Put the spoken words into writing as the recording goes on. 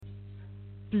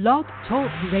Blog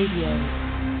Talk Radio.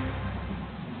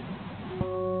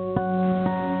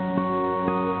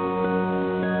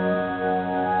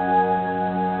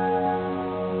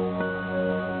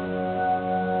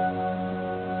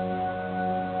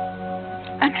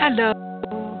 And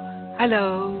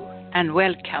hello, and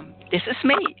welcome. This is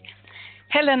me,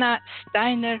 Helena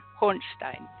Steiner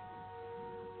Hornstein,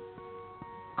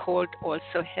 called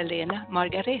also Helena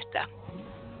Margareta,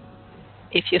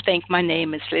 if you think my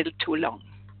name is a little too long.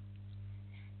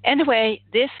 Anyway,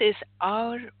 this is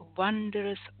our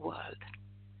wondrous world,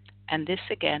 and this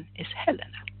again is Helena.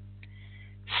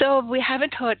 So we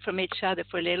haven't heard from each other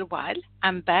for a little while.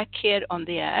 I'm back here on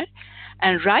the air,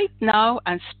 and right now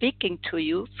I'm speaking to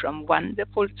you from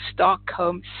wonderful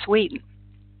Stockholm, Sweden.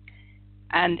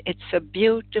 And it's a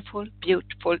beautiful,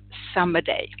 beautiful summer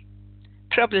day,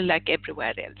 probably like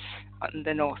everywhere else on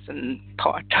the northern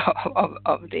part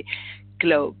of the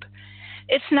globe.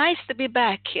 It's nice to be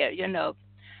back here, you know.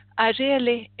 I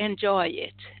really enjoy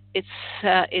it.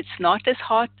 It's not as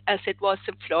hot as it was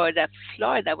in Florida.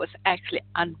 Florida was actually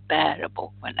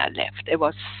unbearable when I left. It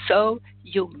was so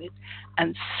humid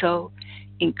and so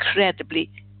incredibly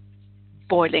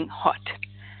boiling hot.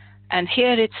 And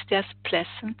here it's just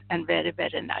pleasant and very,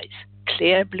 very nice.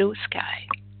 Clear blue sky.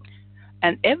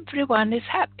 And everyone is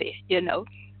happy, you know.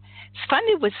 It's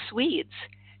funny with Swedes.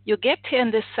 You get here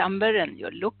in the summer and you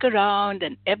look around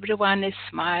and everyone is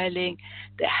smiling.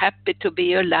 They're happy to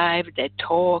be alive. They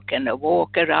talk and they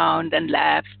walk around and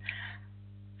laugh.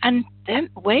 And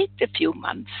then wait a few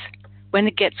months when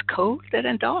it gets colder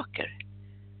and darker.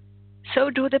 So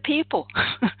do the people.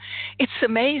 It's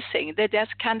amazing. They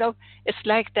just kind of, it's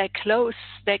like they're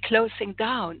closing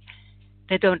down.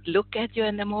 They don't look at you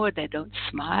anymore. They don't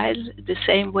smile the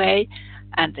same way.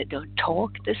 And they don't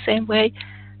talk the same way.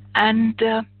 And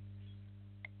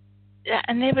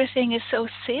everything is so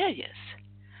serious.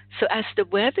 So as the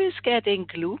weather is getting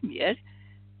gloomier,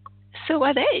 so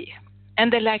are they.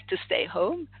 And they like to stay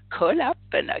home, curl up,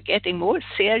 and are getting more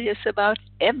serious about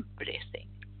everything.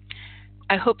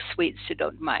 I hope Swedes, you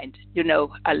don't mind. You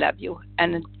know, I love you.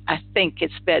 And I think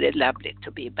it's very lovely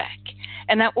to be back.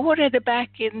 And I'm already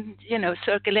back in,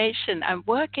 circulation. I'm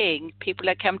working. People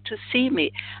have come to see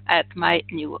me at my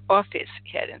new office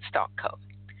here in Stockholm.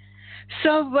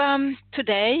 So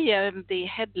today the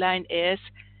headline is,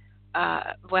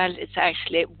 it's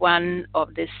actually one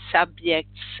of the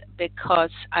subjects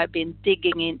because I've been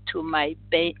digging into my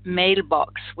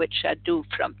mailbox, which I do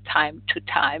from time to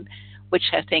time,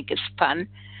 which I think is fun.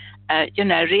 I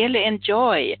really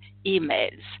enjoy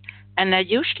emails, and I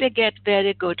usually get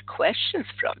very good questions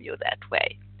from you that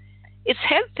way. It's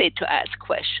healthy to ask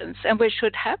questions, and we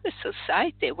should have a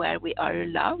society where we are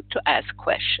allowed to ask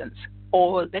questions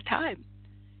all the time.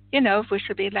 We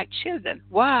should be like children.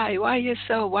 Why? Why are you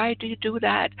so? Why do you do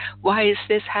that? Why is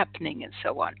this happening? And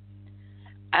so on.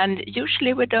 And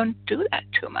usually we don't do that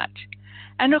too much.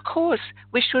 And of course,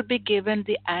 we should be given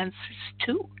the answers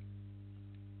too.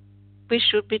 We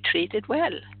should be treated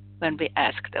well when we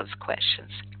ask those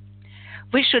questions.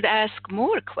 We should ask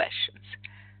more questions.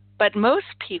 But most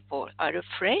people are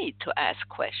afraid to ask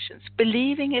questions,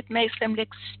 believing it makes them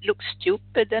look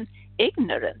stupid and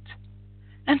ignorant.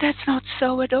 And that's not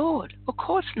so at all. Of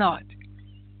course not.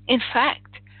 In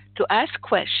fact, to ask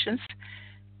questions,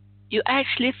 you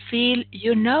actually feel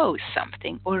you know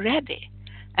something already.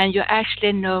 And you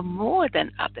actually know more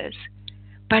than others.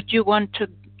 But you want to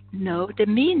know the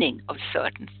meaning of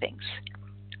certain things.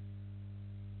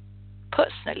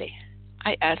 Personally,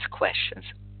 I ask questions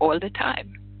all the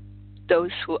time.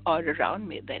 Those who are around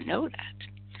me, they know that.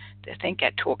 They think I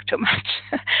talk too much.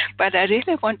 But I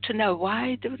really want to know,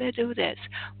 why do they do this?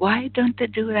 Why don't they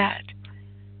do that?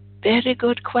 Very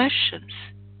good questions.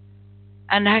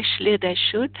 And actually they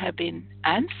should have been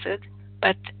answered,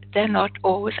 but they're not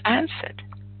always answered.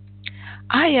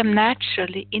 I am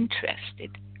naturally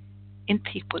interested in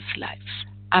people's lives.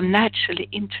 I'm naturally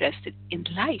interested in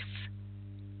life.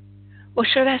 Or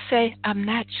should I say, I'm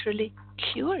naturally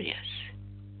curious.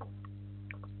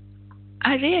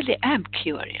 I really am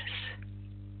curious.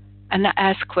 And I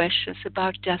ask questions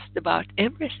about just about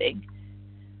everything.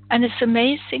 And it's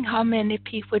amazing how many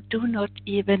people do not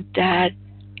even dare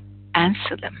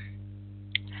answer them.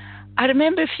 I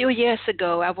remember a few years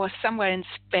ago, I was somewhere in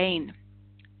Spain,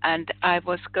 and I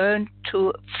was going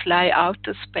to fly out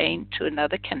of Spain to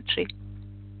another country.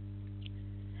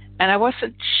 And I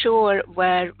wasn't sure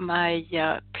where my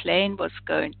plane was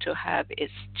going to have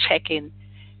its check-in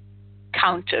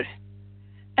counter.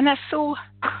 And I saw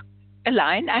a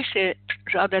line, actually a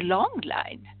rather long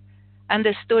line. And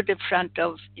they stood in front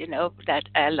of, that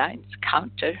airline's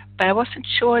counter. But I wasn't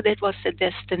sure that it was the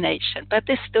destination. But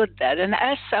they stood there, and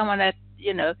I asked someone at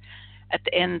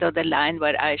the end of the line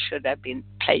where I should have been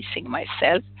placing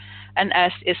myself, and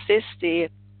asked, "Is this the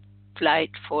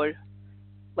flight for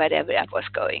wherever I was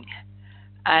going?"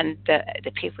 And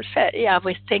the people said, "Yeah,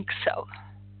 we think so."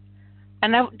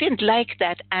 And I didn't like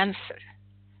that answer.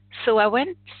 So I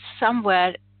went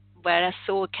somewhere where I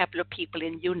saw a couple of people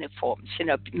in uniforms,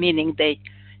 meaning they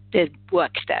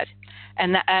worked there.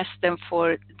 And I asked them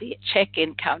for the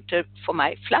check-in counter for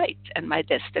my flight and my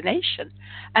destination.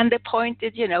 And they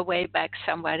pointed, way back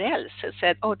somewhere else and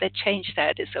said, "Oh, they changed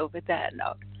that. It's over there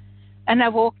now." And I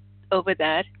walked over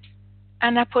there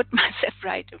and I put myself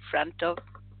right in front of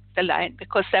the line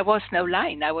because there was no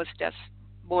line. I was just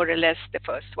more or less the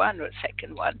first one or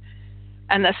second one.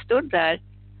 And I stood there,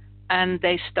 and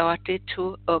they started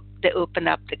to they open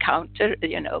up the counter,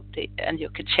 and you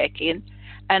could check in.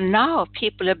 And now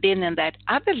people have been in that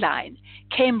other line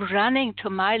came running to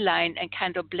my line and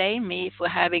kind of blamed me for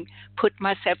having put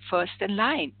myself first in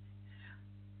line.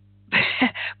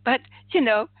 But,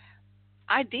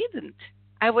 I didn't.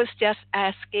 I was just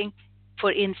asking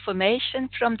for information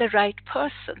from the right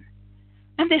person.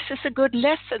 And this is a good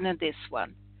lesson in this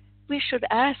one. We should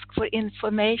ask for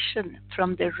information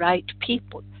from the right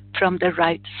people, from the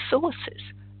right sources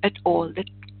at all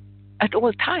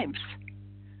times.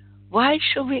 Why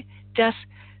should we just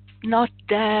not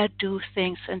dare do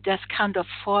things and just kind of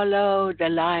follow the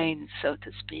line, so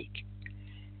to speak?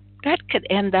 That could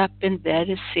end up in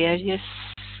very serious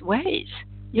ways.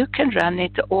 You can run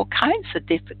into all kinds of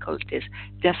difficulties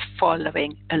just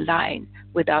following a line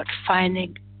without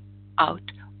finding out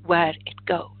where it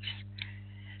goes.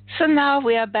 So now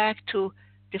we are back to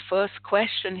the first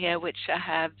question here, which I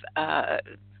have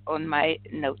on my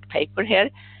note paper here.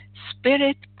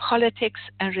 Spirit, politics,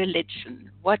 and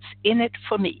religion. What's in it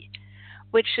for me?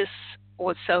 Which is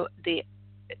also the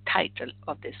title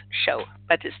of this show,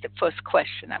 but it's the first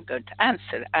question I'm going to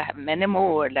answer. I have many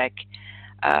more, like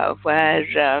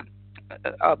where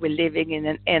are we living in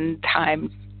an end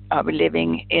time? Are we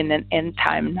living in an end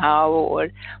time now? Or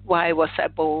why was I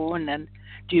born? And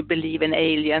do you believe in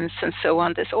aliens? And so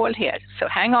on. That's all here. So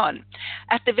hang on.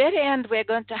 At the very end, we're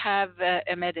going to have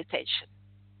a meditation,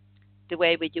 the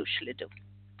way we usually do.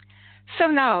 So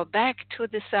now, back to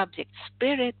the subject,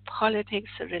 spirit, politics,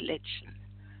 and religion.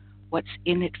 What's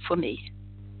in it for me?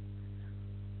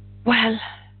 Well,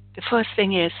 the first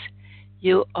thing is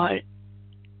you are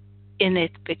in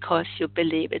it because you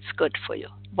believe it's good for you,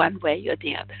 one way or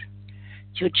the other.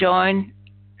 You join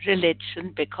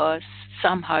religion because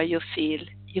somehow you feel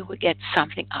you will get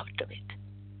something out of it.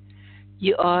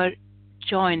 You are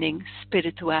joining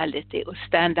spirituality or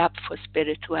stand up for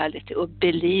spirituality or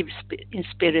believe in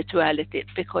spirituality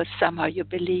because somehow you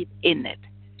believe in it.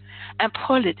 And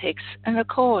politics, and of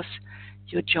course,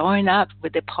 you join up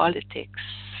with the politics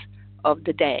of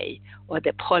the day or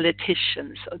the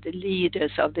politicians or the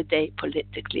leaders of the day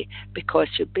politically because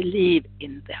you believe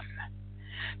in them.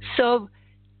 So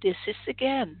this is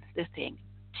again the thing.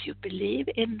 Do you believe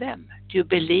in them? Do you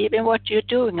believe in what you're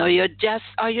doing? Or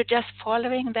are you just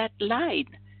following that line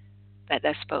that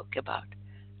I spoke about?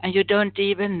 And you don't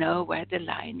even know where the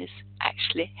line is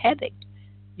actually heading.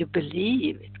 You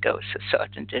believe it goes a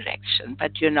certain direction,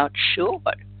 but you're not sure.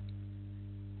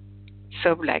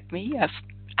 So like me, I've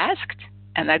asked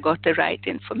and I got the right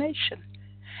information.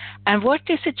 And what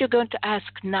is it you're going to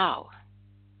ask now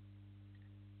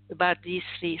about these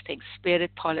three things,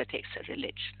 spirit, politics, and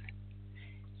religion?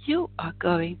 You are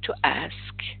going to ask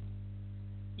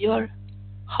your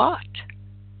heart.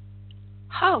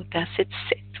 How does it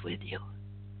sit with you?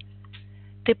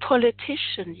 The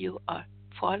politician you are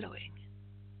following.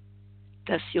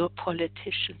 Does your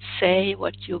politician say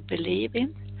what you believe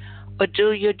in? Or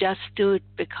do you just do it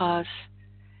because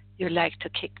you like to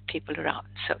kick people around,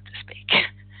 so to speak?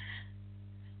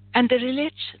 And the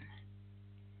religion.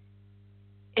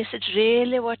 Is it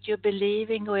really what you're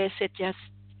believing, or is it just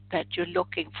that you're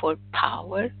looking for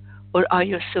power? Or are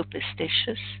you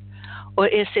superstitious? Or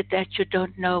is it that you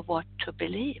don't know what to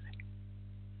believe?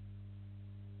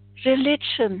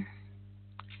 Religion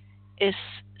is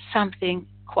something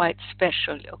quite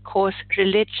special. Of course,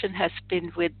 religion has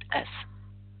been with us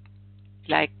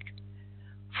like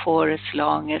for as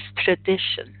long as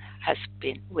tradition has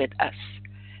been with us.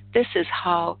 This is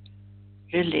how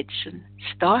religion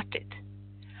started.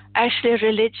 Actually,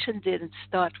 religion didn't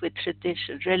start with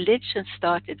tradition. Religion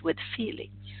started with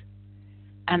feelings.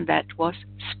 And that was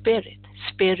spirit,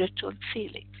 spiritual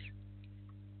feelings.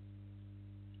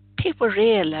 People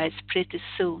realized pretty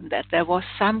soon that there was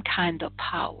some kind of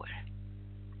power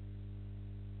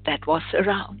that was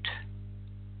around.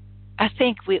 I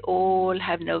think we all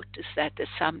have noticed that at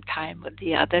some time or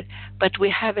the other, but we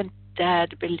haven't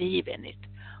dared believe in it,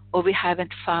 or we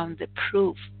haven't found the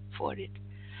proof for it.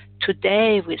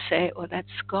 Today we say, oh, that's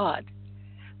God.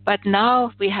 But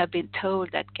now we have been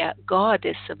told that God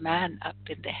is a man up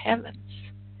in the heavens.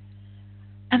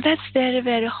 And that's very,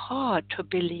 very hard to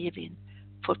believe in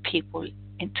for people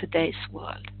in today's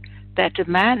world. That a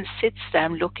man sits there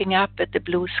looking up at the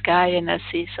blue sky and I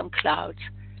see some clouds.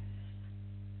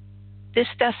 This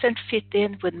doesn't fit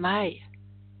in with my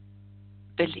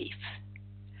belief.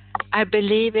 I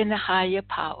believe in a higher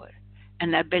power,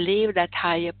 and I believe that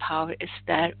higher power is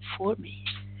there for me.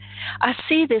 I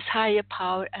see this higher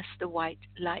power as the white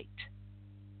light.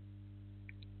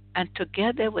 And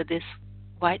together with this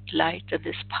white light and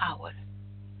this power,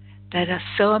 there are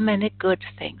so many good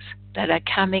things that are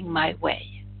coming my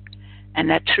way.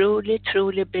 And I truly,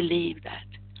 truly believe that.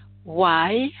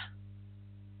 Why?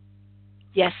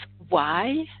 Yes,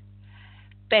 why?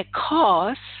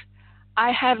 Because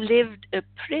I have lived a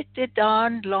pretty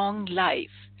darn long life,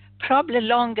 probably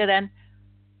longer than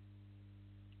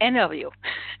any of you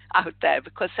out there,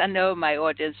 because I know my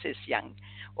audience is young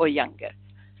or younger,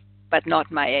 but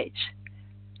not my age.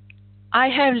 I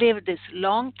have lived this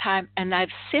long time, and I've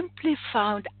simply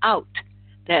found out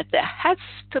that there has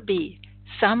to be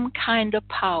some kind of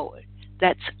power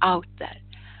that's out there.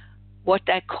 What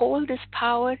I call this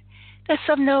power, that's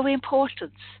of no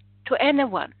importance to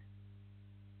anyone.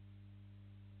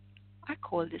 I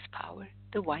call this power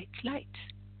the white light.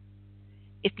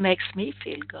 It makes me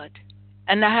feel good.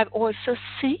 And I have also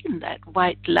seen that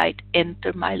white light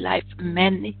enter my life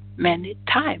many, many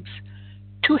times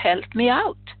to help me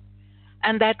out.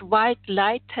 And that white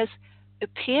light has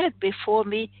appeared before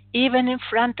me even in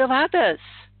front of others.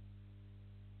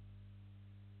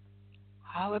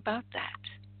 How about that?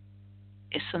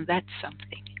 Isn't that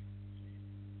something?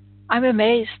 I'm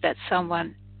amazed that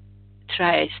someone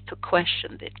tries to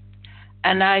question it.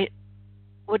 And I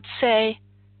would say,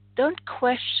 don't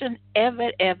question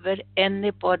ever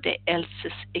anybody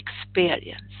else's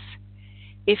experience.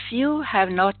 If you have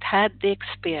not had the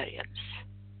experience,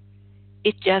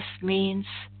 it just means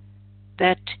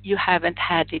that you haven't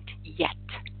had it yet.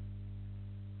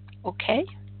 Okay?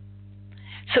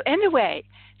 So anyway,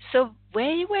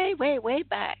 way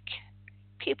back,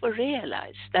 people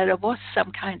realized that there was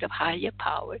some kind of higher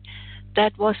power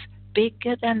that was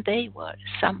bigger than they were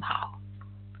somehow.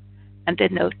 And they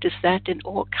noticed that in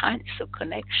all kinds of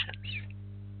connections.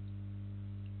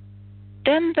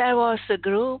 Then there was a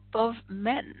group of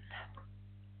men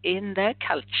in their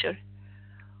culture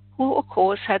who, of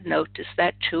course, had noticed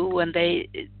that too, and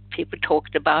people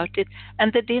talked about it,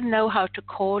 and they didn't know how to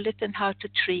call it and how to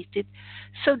treat it,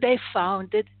 so they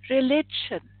founded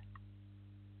religion.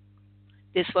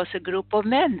 This was a group of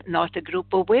men, not a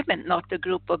group of women, not a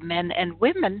group of men and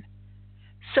women.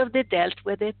 So they dealt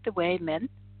with it the way men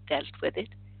dealt with it,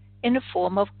 in a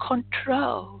form of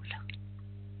control.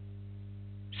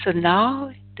 So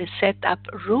now they set up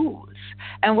rules.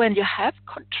 And when you have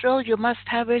control, you must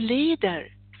have a leader.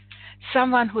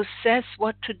 Someone who says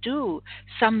what to do.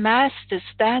 Some master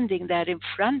standing there in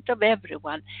front of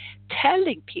everyone,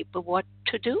 telling people what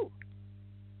to do.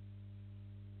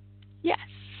 Yes,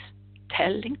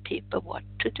 telling people what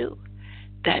to do.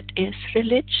 That is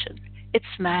religion. It's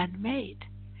man-made.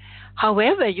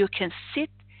 However, you can sit,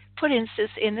 for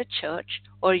instance, in a church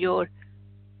or your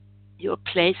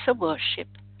place of worship,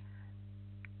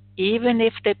 even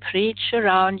if they preach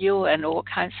around you and all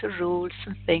kinds of rules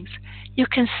and things, you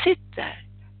can sit there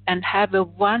and have a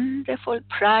wonderful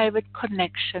private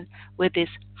connection with this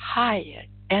higher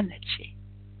energy.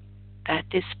 That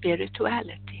is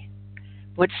spirituality.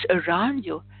 What's around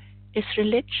you is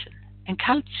religion and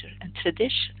culture and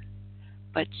tradition.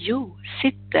 But you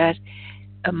sit there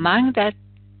among that,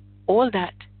 all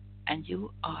that, and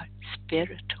you are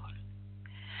spiritual.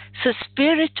 So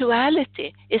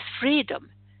spirituality is freedom.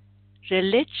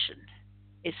 Religion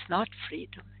is not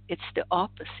freedom. It's the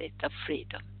opposite of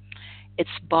freedom. It's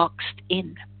boxed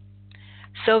in.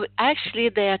 So actually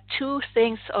there are two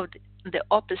things of the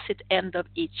opposite end of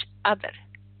each other.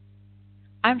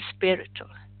 I'm spiritual.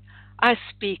 I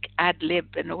speak ad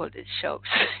lib in all these shows.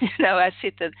 I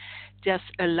sit and just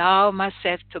allow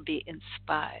myself to be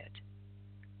inspired.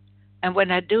 And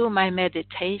when I do my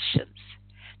meditations,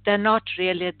 they're not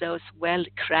really those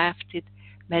well-crafted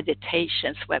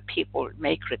meditations where people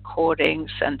make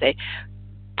recordings and they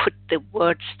put the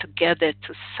words together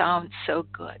to sound so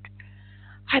good.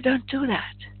 I don't do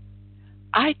that.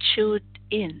 I tune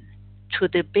in to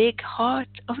the big heart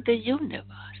of the universe.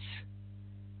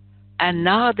 And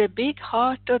now the big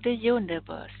heart of the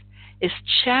universe is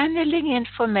channeling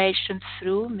information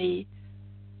through me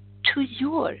to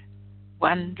your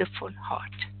wonderful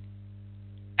heart.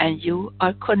 And you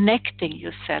are connecting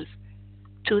yourself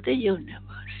to the universe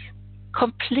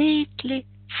completely,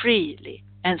 freely,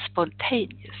 and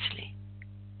spontaneously.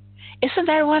 Isn't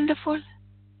that wonderful?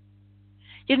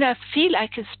 You know, I feel I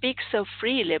can speak so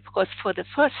freely because for the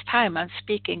first time I'm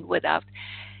speaking without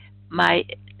my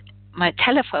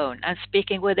telephone. I'm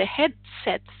speaking with a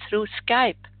headset through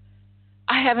Skype.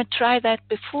 I haven't tried that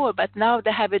before, but now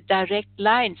they have a direct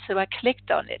line, so I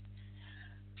clicked on it.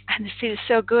 And it feels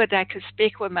so good. I can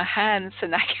speak with my hands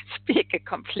and I can speak a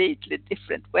completely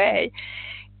different way.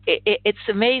 It's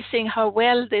amazing how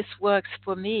well this works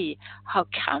for me, how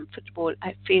comfortable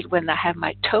I feel when I have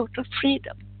my total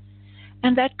freedom.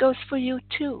 And that goes for you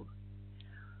too.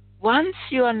 Once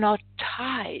you are not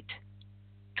tied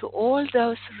to all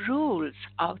those rules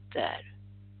out there,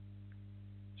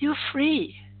 you're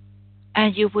free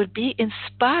and you will be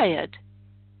inspired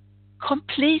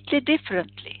completely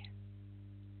differently.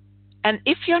 And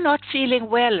if you're not feeling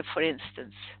well, for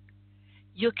instance,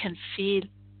 you can feel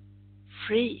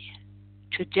free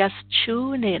to just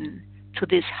tune in to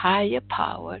this higher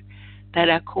power that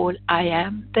I call I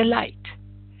am the light.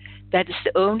 That is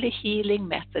the only healing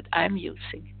method I'm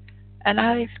using. And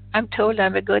I'm told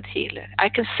I'm a good healer. I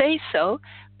can say so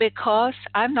because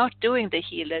I'm not doing the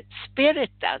healer.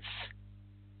 Spirit does.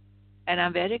 And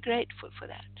I'm very grateful for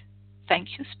that. Thank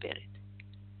you, Spirit.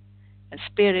 And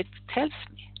Spirit tells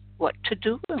me what to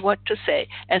do and what to say.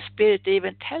 And Spirit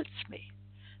even tells me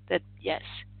that, yes,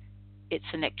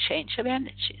 it's an exchange of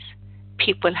energies.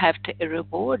 People have to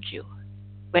reward you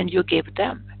when you give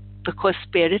them because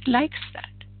Spirit likes that.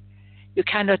 You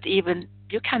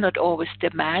cannot always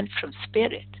demand from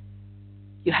Spirit.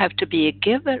 You have to be a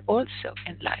giver also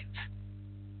in life.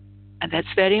 And that's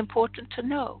very important to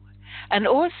know. And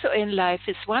also in life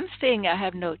is one thing I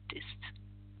have noticed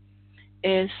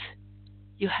is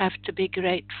you have to be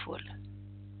grateful.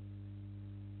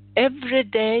 Every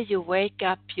day you wake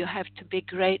up, you have to be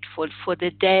grateful for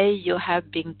the day you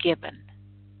have been given.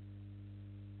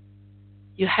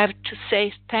 You have to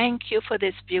say thank you for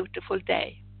this beautiful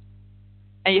day.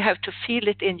 And you have to feel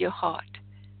it in your heart.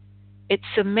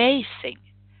 It's amazing.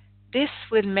 This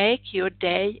will make your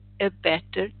day a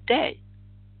better day.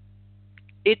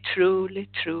 It truly,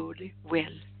 truly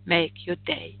will make your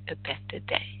day a better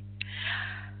day.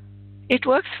 It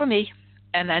works for me,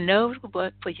 and I know it will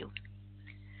work for you.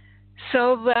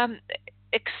 So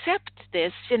accept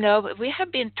this. You know, we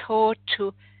have been taught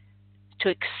to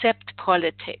accept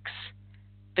politics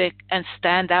and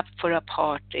stand up for a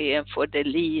party and for the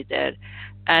leader,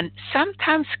 and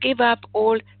sometimes give up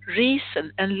all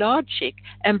reason and logic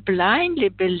and blindly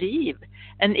believe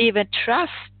and even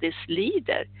trust this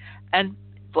leader and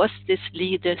what this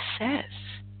leader says.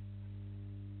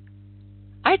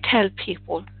 I tell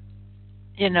people,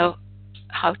 you know,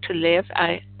 how to live.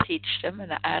 I teach them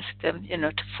and I ask them, you know,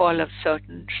 to follow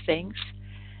certain things.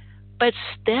 But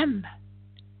it's them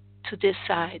to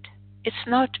decide. It's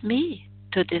not me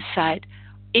to decide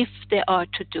if they are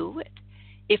to do it.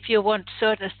 If you want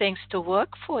certain things to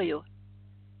work for you,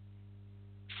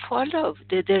 follow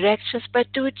the directions,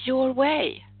 but do it your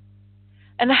way.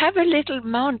 And I have a little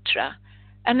mantra,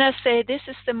 and I say, this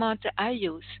is the mantra I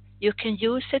use. You can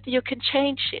use it, you can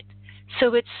change it,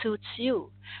 so it suits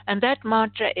you. And that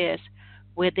mantra is,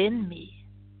 within me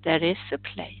there is a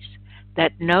place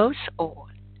that knows all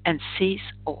and sees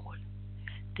all.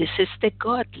 This is the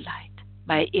God light,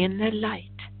 my inner light.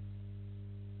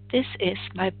 This is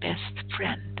my best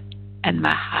friend and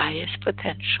my highest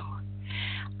potential.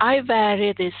 I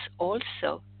vary this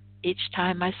also each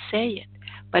time I say it,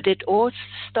 but it all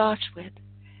starts with,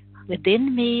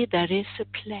 within me there is a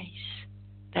place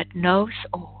that knows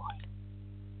all,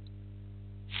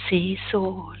 sees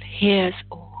all, hears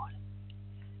all.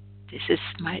 This is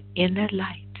my inner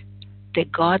light, the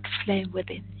God flame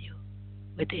within you,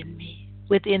 within me,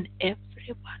 within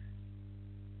everyone.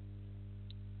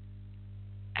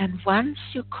 And once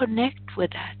you connect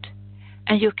with that,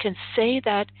 and you can say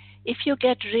that if you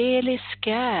get really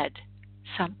scared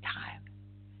sometime,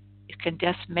 you can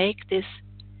just make this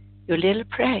your little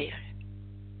prayer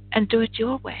and do it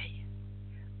your way.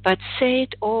 But say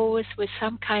it always with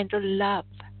some kind of love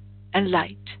and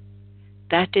light.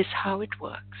 That is how it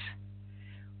works.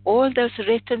 All those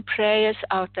written prayers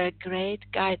out there are great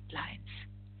guidelines.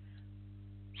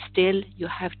 Still, you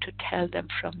have to tell them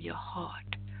from your heart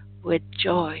with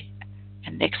joy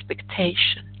and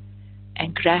expectation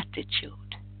and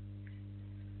gratitude.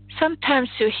 Sometimes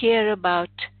you hear about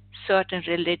certain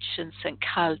religions and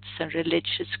cults and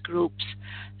religious groups,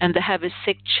 and they have a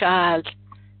sick child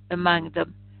among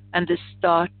them, and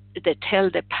they tell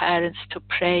the parents to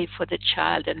pray for the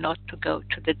child and not to go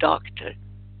to the doctor.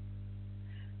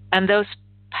 And those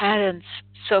parents,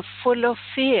 so full of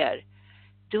fear,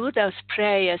 do those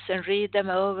prayers and read them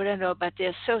over and over, but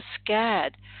they're so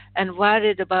scared and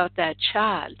worried about their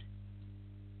child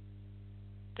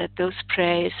that those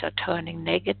prayers are turning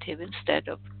negative instead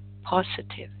of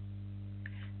positive.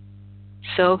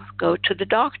 So go to the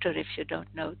doctor if you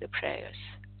don't know the prayers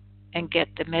and get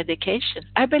the medication.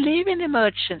 I believe in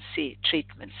emergency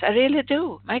treatments. I really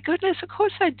do. My goodness, of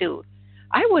course I do.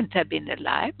 I wouldn't have been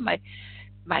alive. My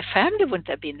family wouldn't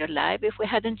have been alive if we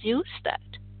hadn't used that.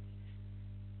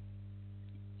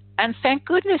 And thank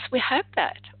goodness we have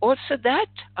that. Also, that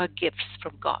are gifts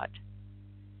from God.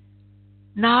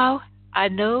 Now, I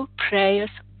know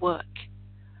prayers work.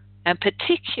 And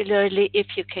particularly if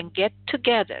you can get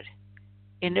together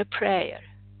in a prayer,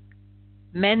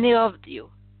 many of you,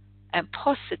 and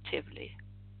positively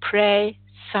pray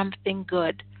something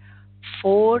good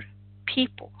for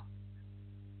people,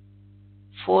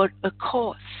 for a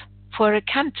cause, for a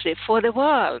country, for the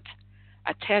world.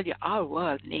 I tell you, our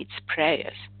world needs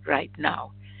prayers right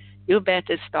now. You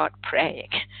better start praying,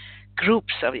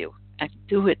 groups of you, and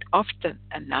do it often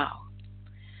and now.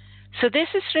 So this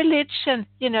is religion,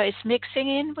 it's mixing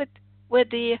in with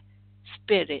the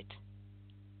spirit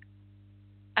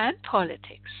and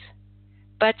politics.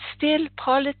 But still,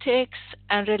 politics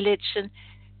and religion,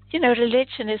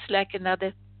 religion is like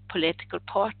another political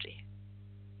party.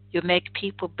 You make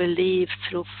people believe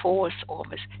through force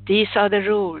almost. These are the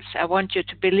rules. I want you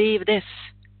to believe this.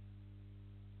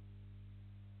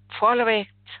 Follow it,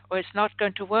 or it's not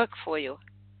going to work for you.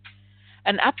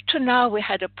 And up to now, we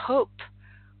had a pope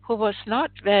who was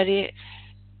not very,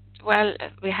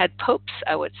 we had popes,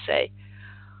 I would say,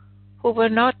 who were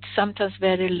not sometimes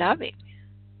very loving.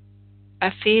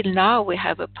 I feel now we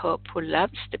have a pope who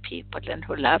loves the people and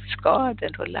who loves God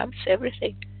and who loves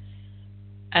everything.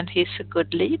 And he's a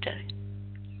good leader.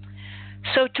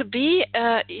 So to be,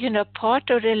 part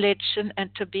of religion and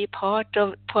to be part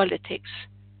of politics,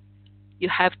 you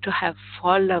have to have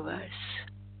followers.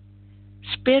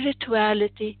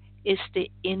 Spirituality is the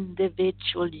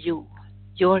individual you,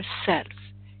 yourself,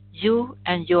 you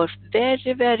and your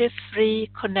very, very free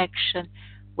connection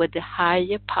with the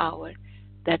higher power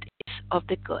that is of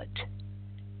the good.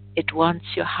 It wants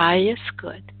your highest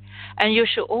good. And you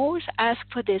should always ask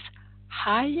for this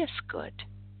highest good.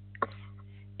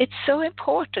 It's so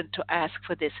important to ask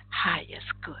for this highest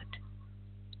good.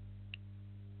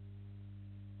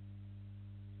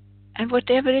 And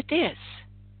whatever it is,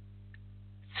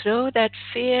 throw that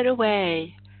fear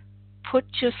away. Put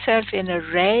yourself in a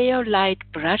ray of light.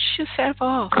 Brush yourself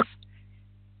off.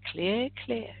 Clear.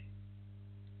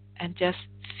 And just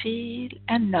feel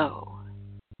and know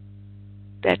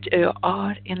that you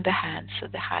are in the hands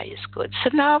of the highest good. So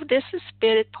now this is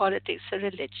spirit, politics, and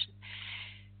religion.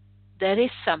 There is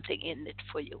something in it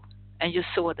for you. And you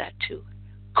saw that too.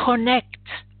 Connect.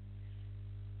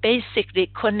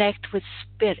 Basically connect with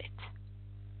spirit.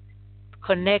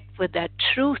 Connect with that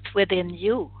truth within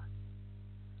you.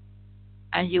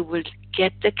 And you will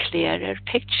get the clearer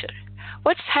picture.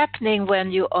 What's happening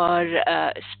when you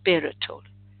are spiritual?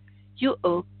 You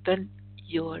open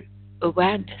your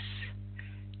awareness.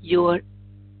 Your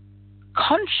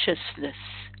consciousness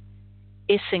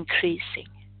is increasing.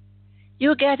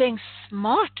 You're getting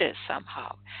smarter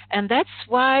somehow. And that's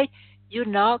why you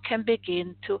now can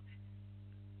begin to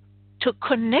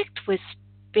connect with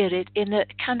spirit in a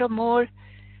kind of more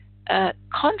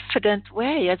confident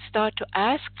way and start to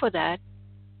ask for that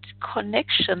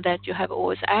connection that you have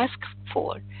always asked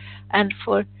for and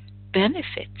for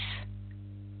benefits.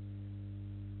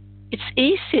 It's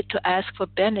easy to ask for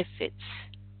benefits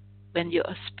when you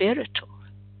are spiritual,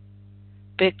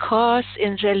 because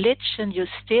in religion you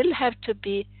still have to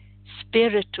be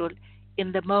spiritual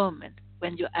in the moment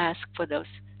when you ask for those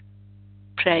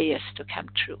prayers to come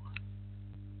true.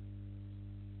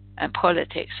 And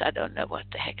politics, I don't know what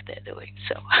the heck they're doing.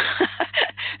 So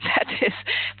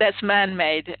that's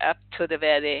man-made up to the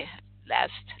very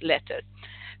last letter.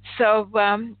 So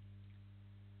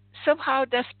how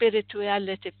does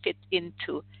spirituality fit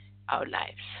into our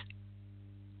lives?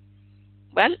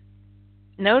 Well,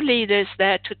 no leader is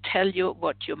there to tell you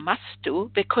what you must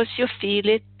do because you feel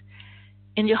it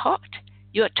in your heart.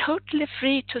 You are totally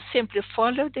free to simply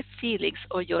follow the feelings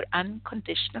of your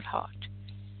unconditional heart.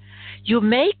 You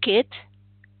make it,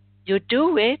 you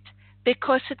do it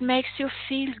because it makes you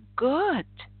feel good.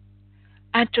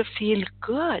 And to feel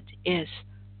good is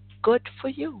good for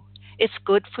you. It's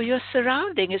good for your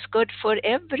surrounding. It's good for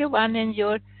everyone in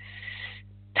your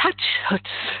touch,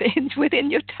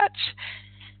 within your touch.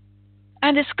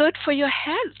 And it's good for your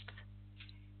health.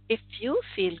 If you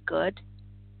feel good,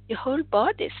 your whole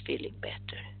body is feeling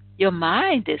better. Your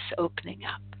mind is opening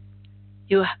up.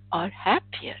 You are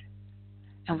happier.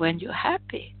 And when you're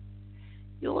happy,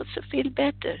 you also feel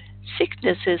better.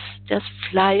 Sicknesses just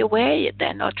fly away.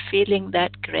 They're not feeling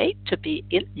that great to be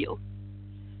in you.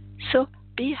 So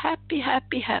be happy,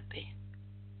 happy, happy.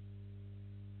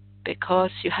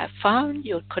 Because you have found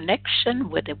your connection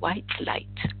with the white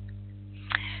light.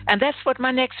 And that's what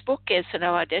my next book is. And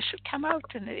they should come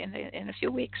out in a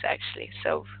few weeks, actually.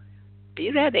 So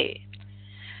be ready.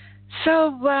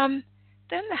 So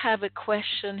then I have a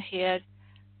question here.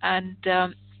 And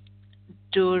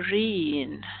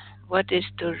Doreen, what does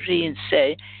Doreen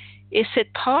say? Is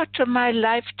it part of my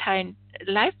life plan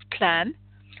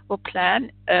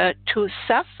to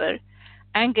suffer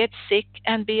and get sick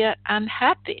and be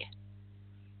unhappy?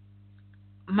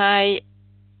 My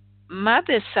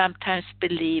mother sometimes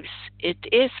believes it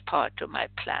is part of my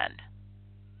plan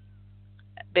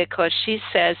because she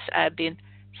says I've been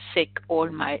sick all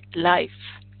my life.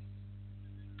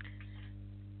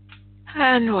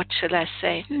 And what shall I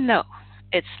say? No,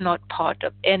 it's not part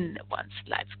of anyone's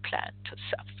life plan to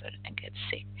suffer and get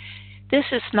sick. This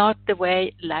is not the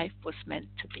way life was meant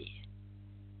to be.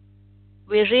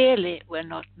 We really were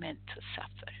not meant to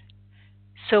suffer.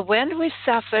 So when we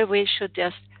suffer, we should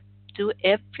just do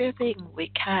everything we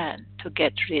can to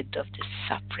get rid of this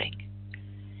suffering.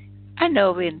 I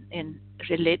know in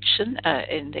religion,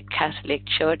 in the Catholic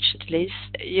Church at least,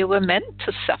 you were meant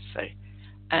to suffer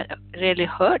and really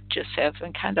hurt yourself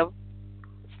and kind of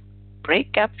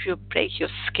break your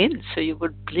skin so you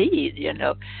would bleed,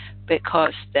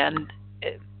 because then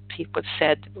people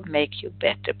said it would make you a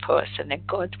better person and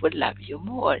God would love you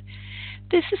more.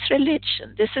 This is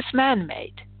religion. This is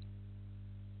man-made.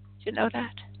 Do you know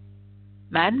that?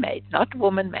 Man-made, not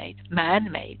woman-made,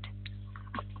 man-made.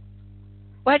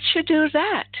 Why'd you do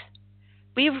that?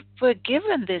 We were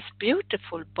given this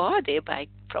beautiful body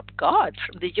from God,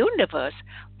 from the universe.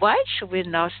 Why should we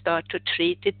now start to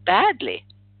treat it badly?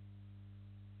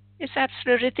 It's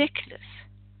absolutely ridiculous.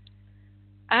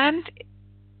 And,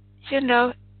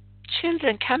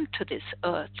 children come to this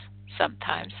earth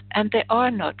sometimes and they are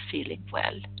not feeling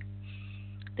well.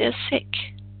 They're sick.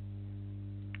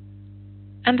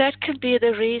 And that could be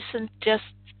the reason, just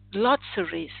lots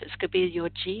of reasons. It could be your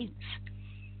genes.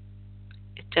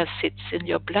 It just sits in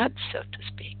your blood, so to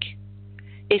speak.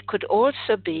 It could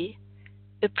also be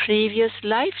a previous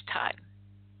lifetime,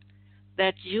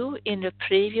 that you in a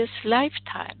previous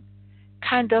lifetime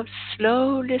kind of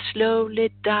slowly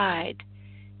died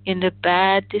in a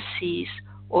bad disease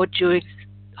or during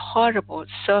horrible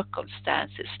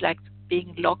circumstances like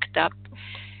being locked up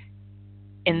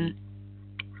in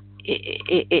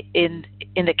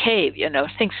a cave,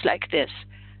 things like this,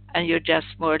 and you're just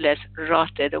more or less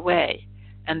rotted away.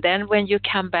 And then when you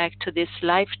come back to this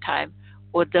lifetime,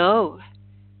 although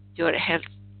you're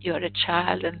a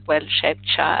child and well-shaped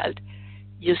child,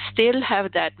 you still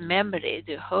have that memory.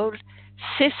 The whole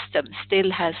system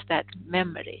still has that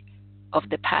memory of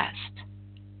the past.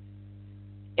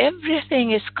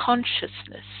 Everything is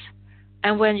consciousness.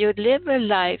 And when you live a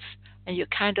life and you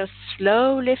kind of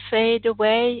slowly fade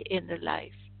away in the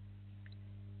life,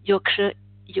 you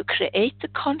create the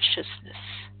consciousness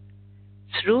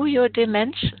through your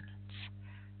dimensions,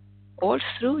 all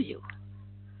through you.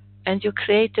 And you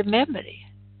create a memory.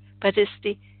 But it's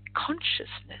the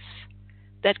consciousness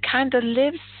that kind of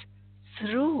lives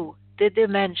through the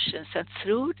dimensions and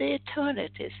through the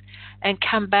eternities and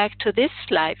come back to this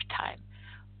lifetime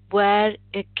where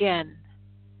again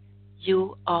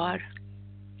you are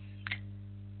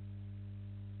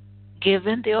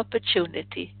given the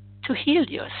opportunity to heal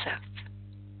yourself.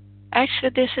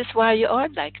 Actually, this is why you are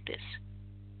like this.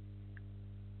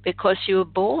 Because you were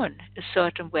born a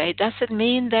certain way doesn't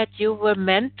mean that you were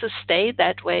meant to stay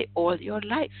that way all your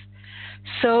life.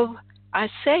 So I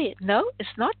say, no,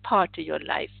 it's not part of your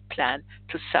life plan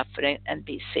to suffer and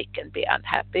be sick and be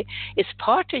unhappy. It's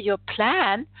part of your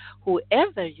plan,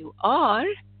 whoever you are,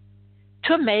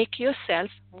 to make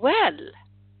yourself well.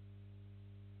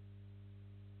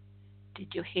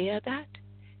 Did you hear that?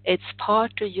 It's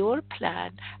part of your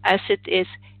plan, as it is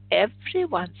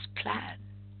everyone's plan,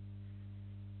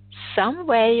 some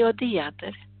way or the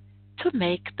other, to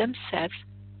make themselves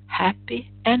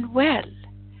happy and well,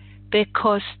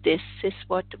 because this is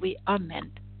what we are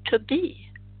meant to be.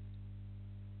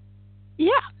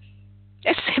 Yeah,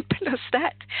 as simple as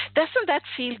that. Doesn't that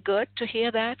feel good to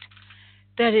hear that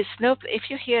There is no. If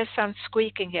you hear some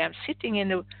squeaking here, I'm sitting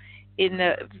in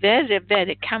a very,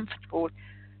 very comfortable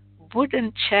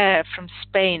wooden chair from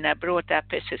Spain. I brought up.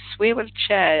 It's a swivel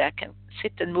chair. I can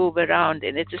sit and move around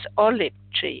in. It is olive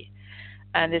tree,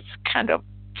 and it's kind of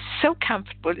so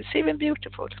comfortable. It's even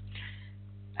beautiful,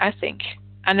 I think.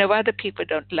 I know other people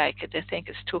don't like it. They think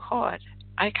it's too hard.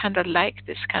 I kind of like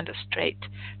this kind of straight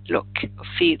look or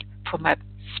feel for my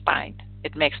spine.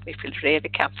 It makes me feel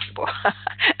really comfortable.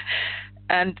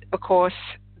 And of course,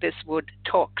 this wood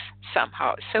talks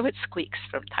somehow, so it squeaks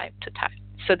from time to time.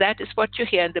 So that is what you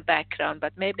hear in the background,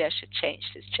 but maybe I should change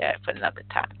this chair for another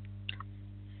time.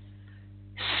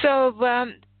 So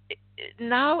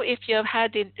now if you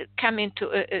have come into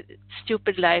a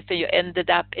stupid life and you ended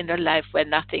up in a life where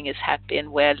nothing is happy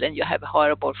and well and you have a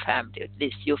horrible family, at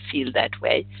least you feel that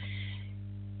way,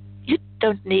 you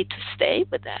don't need to stay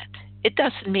with that. It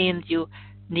doesn't mean you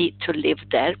need to live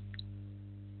their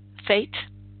fate.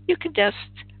 You can just,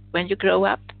 when you grow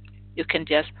up, you can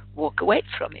just walk away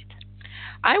from it.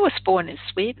 I was born in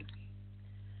Sweden,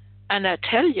 and I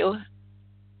tell you,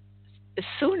 as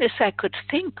soon as I could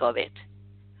think of it,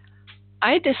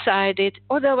 I decided,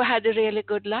 although I had a really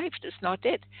good life, that's not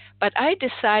it, but I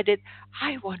decided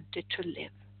I wanted to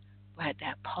live where there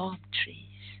are palm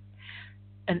trees,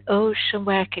 an ocean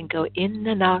where I can go in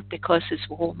and out because it's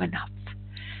warm enough,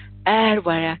 air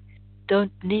where I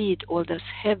don't need all those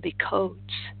heavy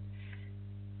coats,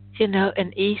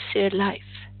 an easier life.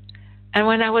 And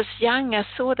when I was young, I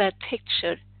saw that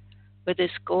picture with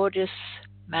this gorgeous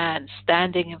man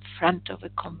standing in front of a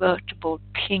convertible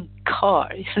pink car,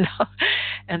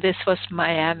 and this was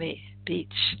Miami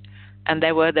Beach, and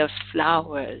there were those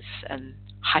flowers and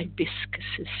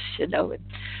hibiscuses, and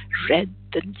red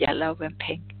and yellow and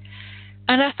pink.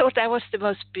 And I thought that was the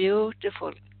most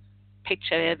beautiful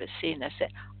picture I've ever seen. I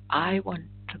said, I want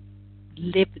to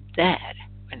live there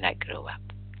when I grow up.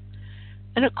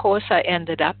 And of course I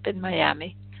ended up in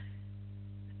Miami,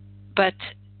 but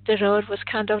the road was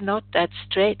kind of not that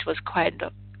straight, it was kind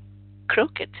of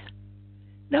crooked.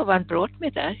 No one brought me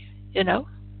there,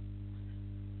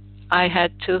 I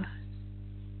had to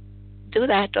do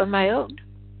that on my own.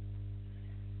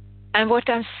 And what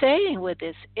I'm saying with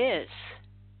this is,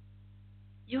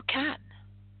 you can.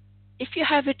 If you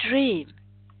have a dream,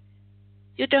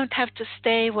 you don't have to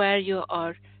stay where you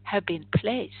have been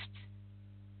placed.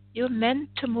 You're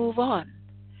meant to move on.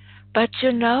 But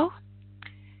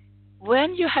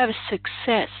when you have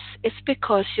success, it's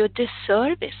because you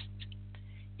deserve it.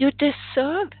 You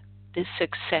deserve the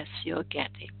success you're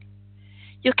getting.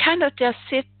 You cannot just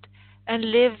sit and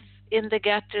live in the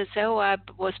gutter and say, I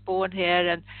was born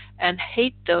here, and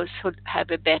hate those who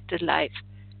have a better life.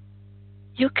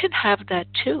 You can have that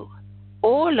too.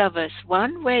 All of us,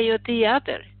 one way or the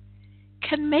other,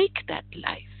 can make that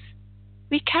life.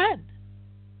 We can.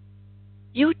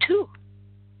 You too.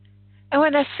 And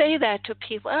when I say that to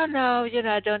people, no,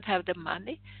 I don't have the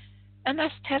money. And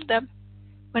I tell them,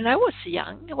 when I was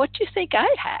young, what do you think I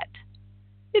had?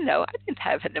 I didn't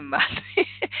have any money.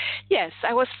 Yes,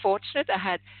 I was fortunate. I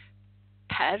had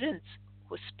parents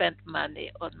who spent money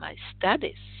on my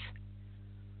studies.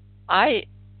 I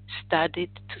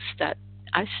studied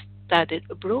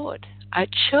abroad. I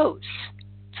chose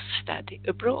to study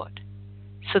abroad.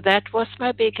 So that was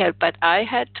my big help, but I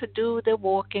had to do the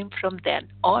walking from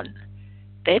then on.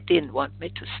 They didn't want me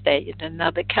to stay in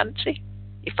another country.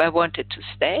 If I wanted to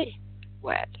stay,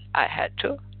 well, I had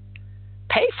to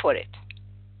pay for it.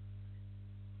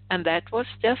 And that was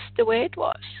just the way it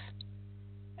was.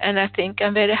 And I think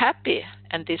I'm very happy.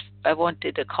 And if I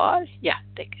wanted a car,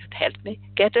 they could help me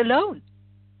get a loan.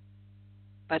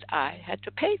 But I had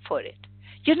to pay for it.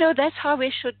 That's how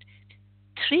we should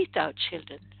treat our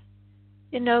children.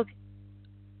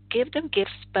 Give them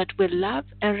gifts, but with love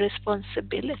and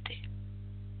responsibility.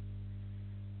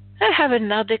 I have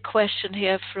another question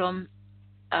here from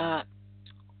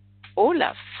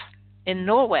Olaf in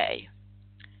Norway.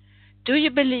 Do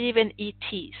you believe in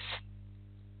ETs,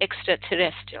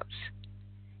 extraterrestrials?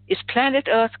 Is planet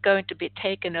Earth going to be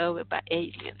taken over by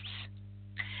aliens?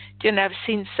 I've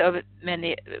seen so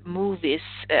many movies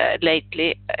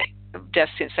lately.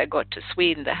 Just since I got to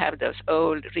Sweden, they have those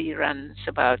old reruns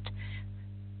about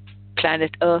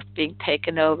planet Earth being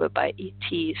taken over by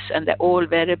ETs, and they're all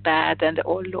very bad and they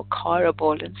all look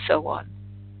horrible and so on.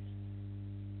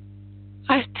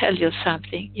 I tell you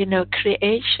something,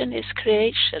 creation is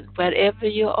creation wherever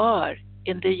you are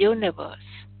in the universe.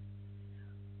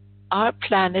 Our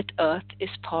planet Earth is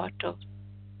part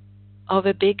of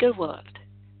a bigger world.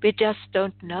 We just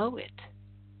don't know it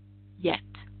yet.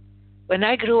 When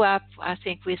I grew up, I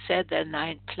think we said there are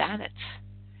 9 planets.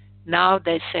 Now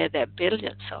they say there are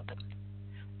billions of them.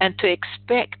 And to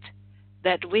expect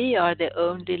that we are the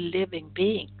only living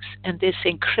beings in this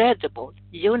incredible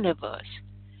universe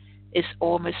is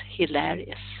almost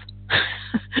hilarious.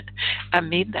 I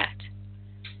mean that.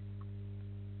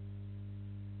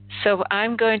 So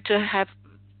I'm going to have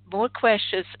more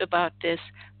questions about this,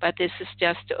 but this is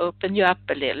just to open you up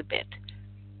a little bit.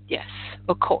 Yes,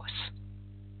 of course.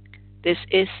 This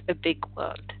is a big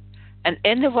world. And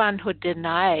anyone who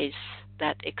denies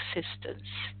that existence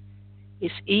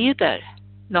is either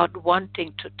not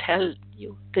wanting to tell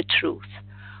you the truth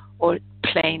or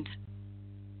plain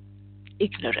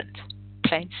ignorant,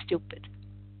 plain stupid.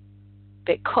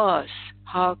 Because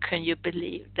how can you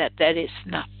believe that there is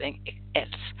nothing else?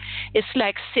 It's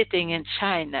like sitting in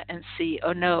China and see,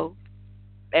 oh no,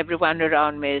 everyone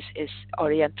around me is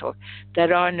Oriental.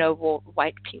 There are no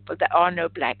white people. There are no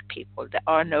black people. There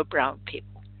are no brown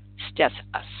people. It's just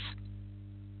us.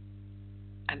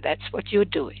 And that's what you're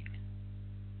doing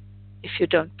if you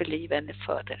don't believe any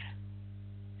further.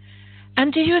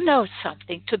 And do you know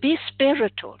something? To be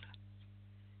spiritual,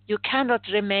 you cannot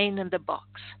remain in the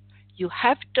box. You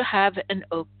have to have an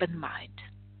open mind.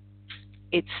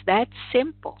 It's that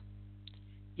simple.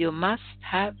 You must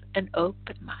have an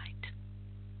open mind.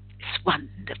 It's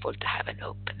wonderful to have an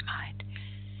open mind.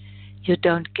 You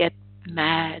don't get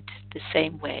mad the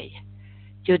same way.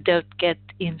 You don't get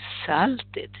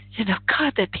insulted. You know,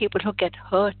 God, there are people who get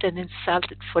hurt and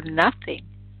insulted for nothing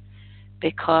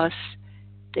because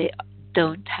they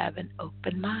don't have an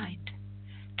open mind.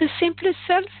 They're simply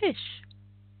selfish.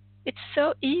 It's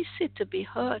so easy to be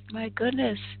hurt. My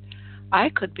goodness, I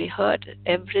could be hurt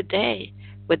every day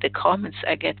with the comments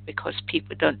I get because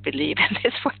people don't believe in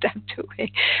this, what I'm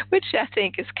doing, which I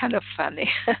think is kind of funny,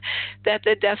 that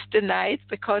they just deny it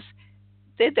because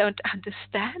they don't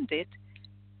understand it.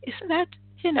 Isn't that,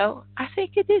 I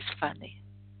think it is funny.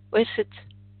 Or is it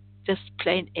just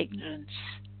plain ignorance?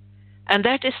 And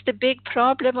that is the big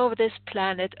problem of this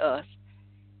planet Earth.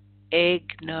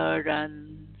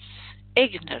 Ignorance.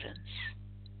 Ignorance.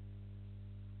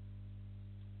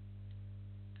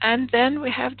 And then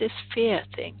we have this fear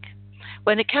thing.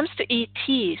 When it comes to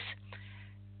ETs,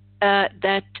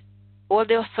 that all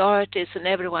the authorities and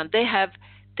everyone, they have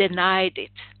denied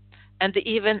it. And they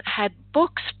even had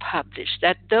books published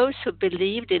that those who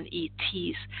believed in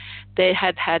ETs, they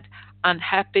had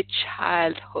unhappy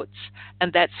childhoods.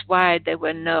 And that's why there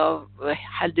were no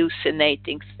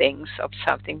hallucinating things of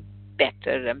something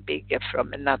better and bigger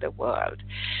from another world.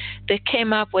 They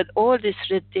came up with all these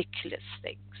ridiculous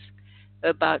things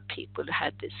about people who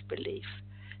had this belief.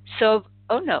 So,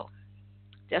 oh no,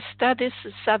 just study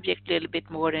the subject a little bit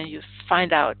more and you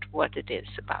find out what it is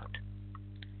about.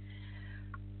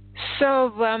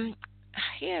 So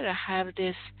here I have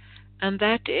this, and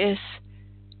that is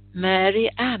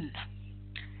Mary Ann,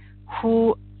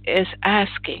 who is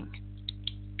asking,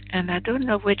 and I don't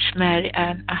know which Mary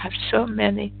Ann, I have so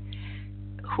many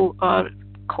who are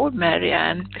called Mary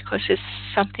Ann because it's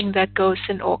something that goes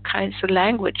in all kinds of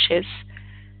languages.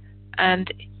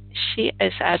 And she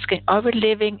is asking, are we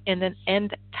living in an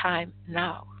end time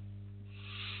now?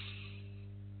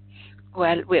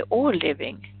 Well, we're all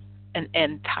living an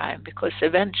end time because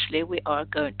eventually we are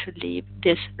going to leave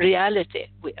this reality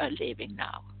we are living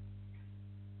now.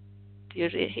 Do you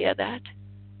hear that?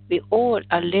 We all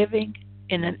are living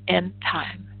in an end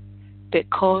time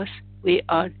because we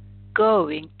are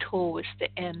going towards the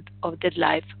end of the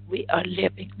life we are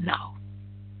living now.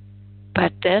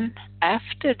 But then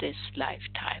after this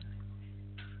lifetime,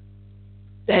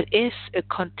 there is a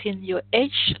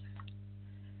continuation.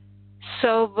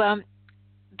 So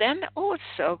then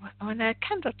also, when I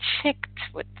kind of checked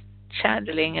with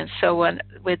channeling and so on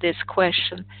with this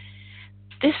question,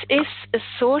 this is a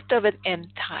sort of an end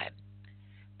time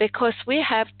because we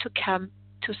have to come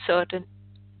to certain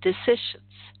decisions.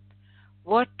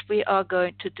 What we are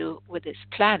going to do with this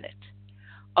planet.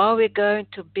 Are we going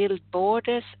to build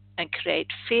borders and create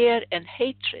fear and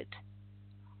hatred?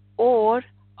 Or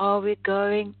are we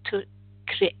going to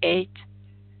create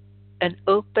an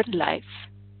open life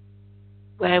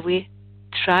where we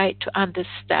try to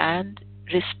understand,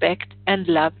 respect, and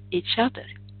love each other?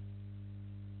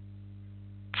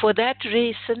 For that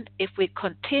reason, if we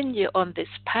continue on this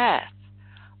path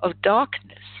of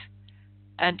darkness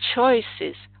and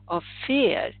choices of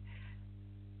fear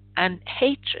and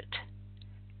hatred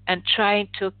and trying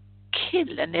to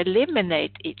kill and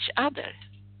eliminate each other,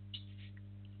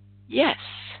 yes,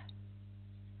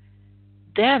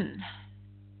 then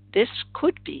this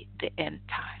could be the end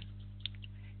time.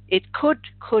 It could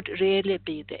really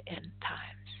be the end times.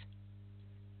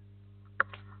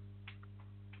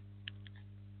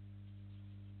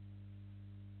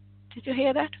 Did you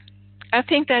hear that? I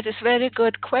think that is a very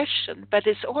good question, but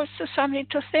it's also something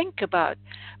to think about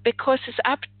because it's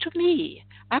up to me,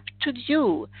 up to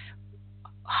you,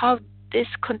 how this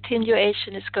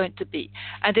continuation is going to be.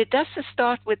 And it doesn't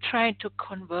start with trying to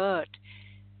convert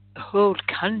a whole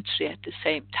country at the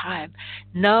same time.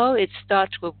 No, it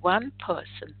starts with one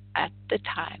person at the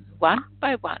time, one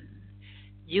by one.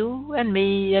 You and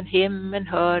me and him and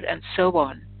her and so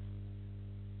on.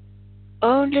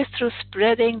 Only through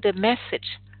spreading the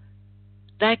message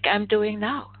like I'm doing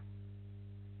now.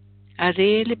 I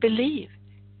really believe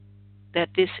that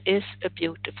this is a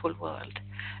beautiful world.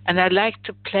 And I like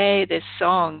to play this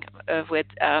song with,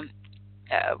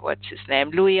 what's his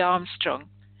name, Louis Armstrong.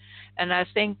 And I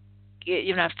think,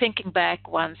 thinking back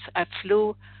once, I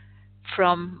flew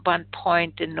from one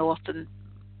point in northern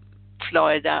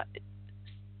Florida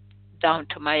down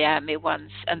to Miami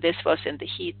once, and this was in the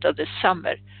heat of the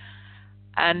summer.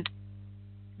 And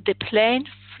the plane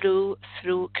flew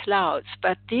through clouds,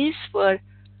 but these were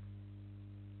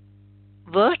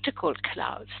vertical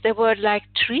clouds. They were like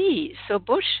trees or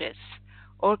bushes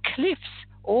or cliffs,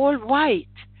 all white.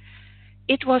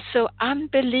 It was so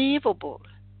unbelievable.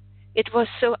 It was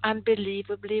so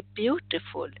unbelievably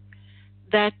beautiful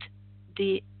that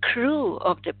the crew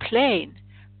of the plane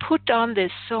put on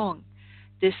this song,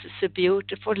 "This is a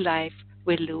Beautiful Life"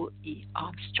 with Louis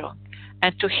Armstrong.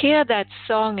 And to hear that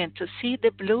song and to see the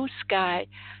blue sky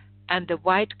and the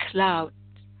white clouds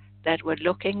that were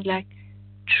looking like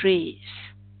trees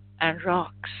and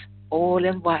rocks, all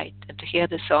in white, and to hear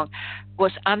the song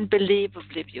was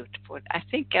unbelievably beautiful. I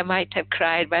think I might have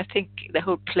cried, but I think the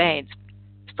whole plane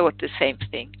thought the same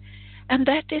thing. And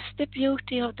that is the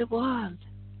beauty of the world.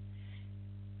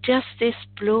 Just this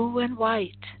blue and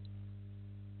white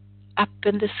up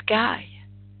in the sky.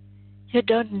 You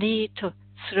don't need to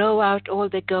throw out all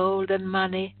the gold and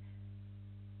money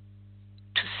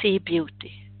to see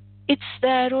beauty. It's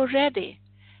there already.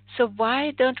 So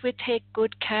why don't we take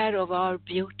good care of our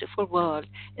beautiful world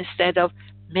instead of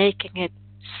making it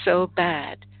so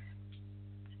bad?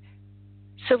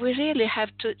 So we really have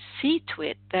to see to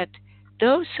it that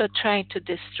those who are trying to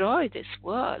destroy this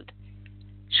world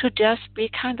should just be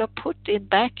kind of put it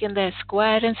back in their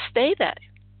square and stay there.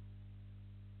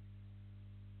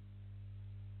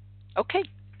 Okay.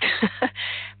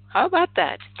 How about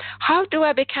that? How do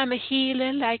I become a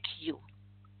healer like you?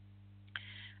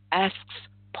 Asks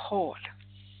Paul.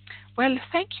 Well,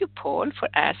 thank you, Paul, for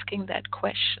asking that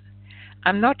question.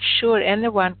 I'm not sure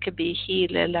anyone can be a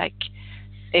healer like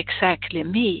exactly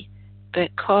me,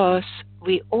 because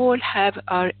we all have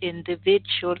our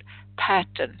individual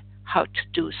pattern how to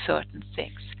do certain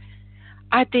things.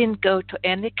 I didn't go to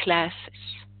any classes.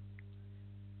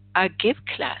 I give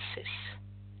classes.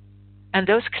 And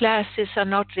those classes are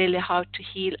not really how to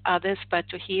heal others, but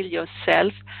to heal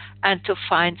yourself and to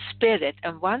find spirit.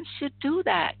 And once you do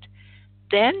that,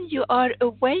 then you are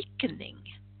awakening.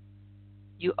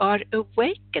 You are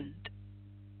awakened.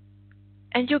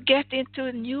 And you get into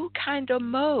a new kind of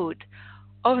mode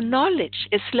of knowledge.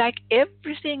 It's like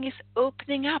everything is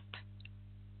opening up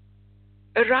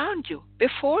around you,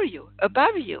 before you,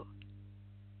 above you.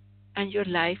 And your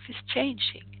life is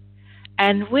changing.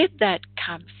 And with that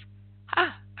comes,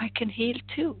 I can heal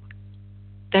too.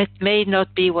 That may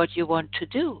not be what you want to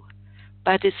do,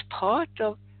 but it's part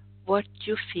of what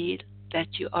you feel that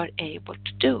you are able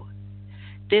to do.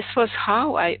 This was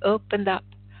how I opened up.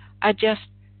 I just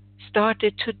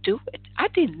started to do it. I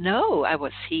didn't know I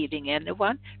was healing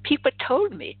anyone. People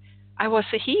told me I was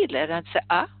a healer and said,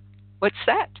 what's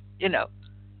that?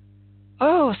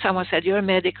 Oh, someone said, you're a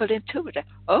medical intuitor.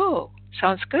 Oh,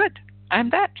 sounds good.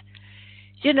 I'm that.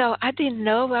 I didn't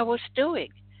know what I was doing.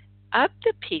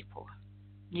 Other people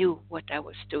knew what I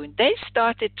was doing. They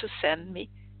started to send me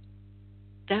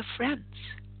their friends.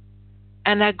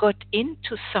 And I got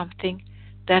into something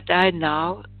that I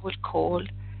now would call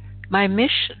my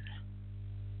mission.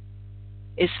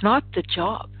 It's not the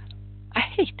job. I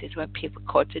hate it when people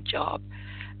call it a job.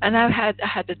 And I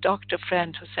had a doctor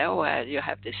friend who said, well, you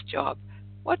have this job.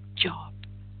 What job?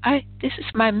 This is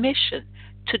my mission,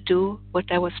 to do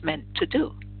what I was meant to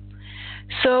do.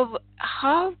 So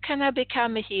how can I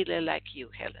become a healer like you,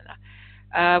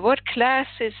 Helena? What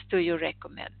classes do you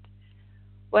recommend?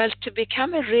 Well, to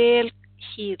become a real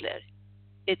healer,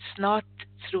 it's not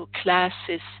through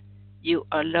classes you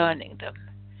are learning them.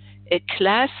 A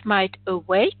class might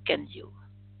awaken you,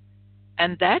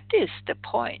 and that is the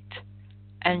point.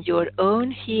 And your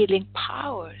own healing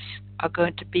powers are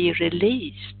going to be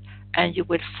released, and you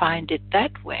will find it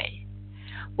that way.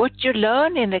 What you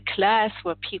learn in a class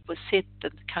where people sit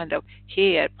and kind of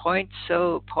here, point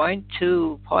so, point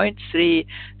 2, point 3,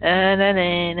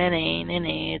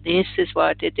 this is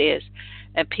what it is.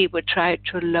 And people try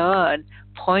to learn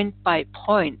point by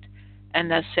point.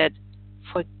 And I said,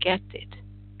 forget it.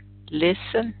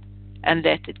 Listen and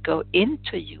let it go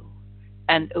into you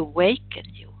and awaken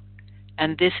you.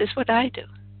 And this is what I do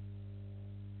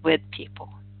with people.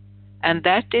 And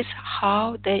that is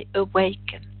how they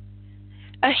awaken.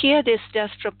 I hear this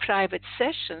just from private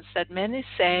sessions that many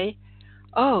say,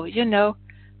 oh,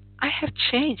 I have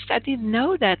changed. I didn't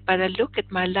know that, but I look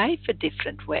at my life a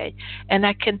different way. And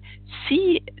I can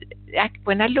see,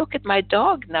 when I look at my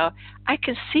dog now, I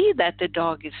can see that the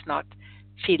dog is not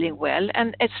feeling well.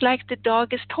 And it's like the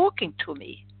dog is talking to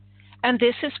me. And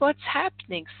this is what's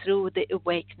happening through the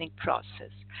awakening process.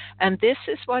 And this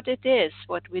is what it is,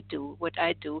 what we do, what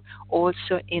I do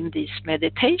also in these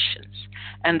meditations.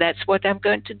 And that's what I'm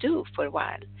going to do for a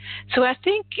while. So I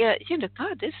think,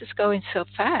 God, this is going so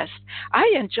fast.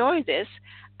 I enjoy this.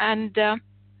 And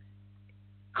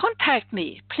contact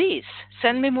me, please.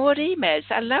 Send me more emails.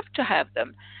 I love to have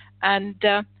them. And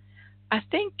I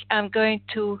think I'm going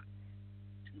to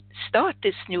start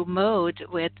this new mode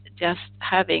with just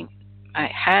having my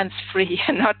hands free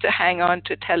and not to hang on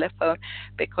to telephone,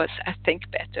 because I think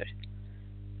better.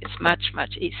 It's much,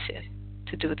 much easier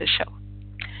to do the show.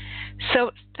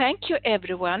 So thank you,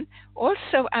 everyone.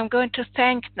 Also, I'm going to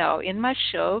thank now in my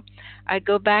show. I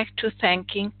go back to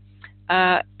thanking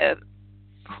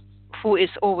who is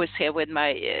always here with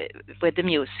the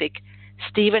music,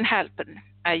 Stephen Halpern.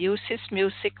 I use his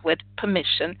music with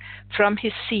permission from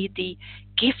his CD,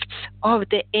 Gifts of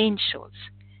the Angels.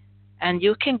 And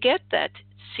you can get that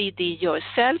CD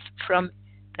yourself from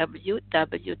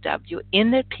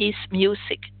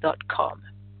www.innerpeacemusic.com.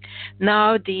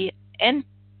 Now the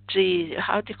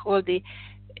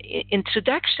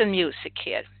introduction music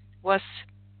here was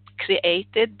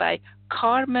created by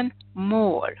Carman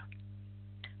Moore,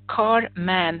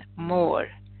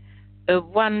 a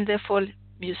wonderful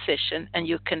musician, and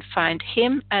you can find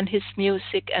him and his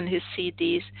music and his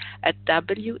CDs at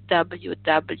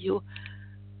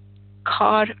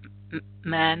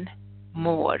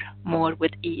www.carmanmoore, more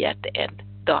with E at the end,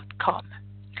 .com.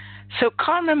 So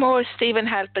Carman Moore, Stephen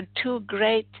Halpern, two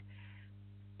great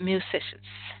musicians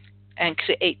and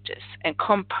creators and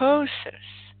composers.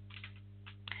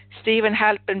 Stephen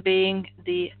Halpern being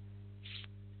the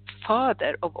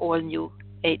father of all New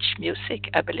Age music,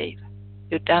 I believe.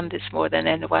 You've done this more than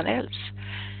anyone else.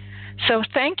 So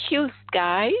thank you,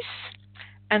 guys.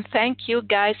 And thank you,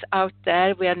 guys out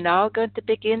there. We are now going to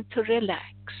begin to relax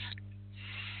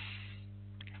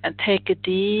and take a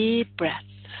deep breath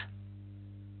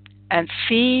and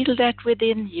feel that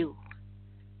within you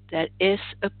there is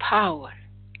a power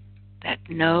that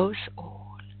knows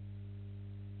all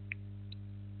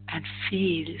and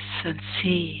feels and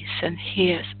sees and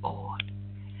hears all.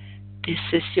 This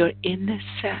is your inner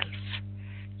self,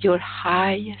 your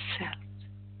higher self,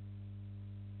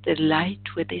 the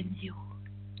light within you.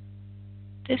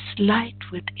 This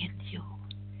light within you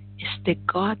is the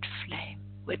God flame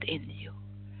within you.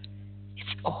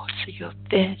 It's also your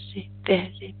very,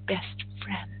 very best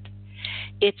friend.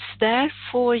 It's there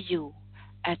for you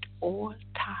at all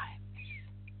times.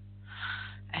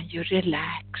 And you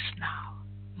relax now,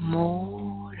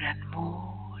 more and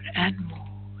more and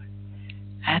more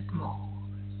and more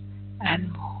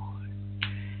and more.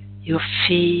 Your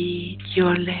feet,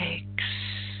 your legs.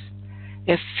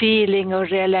 A feeling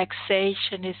of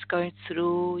relaxation is going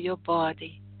through your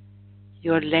body,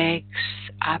 your legs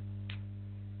up.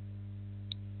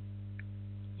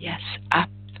 Yes, up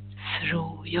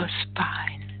through your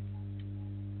spine.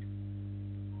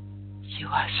 You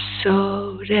are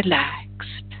so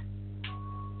relaxed,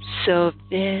 so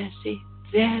very,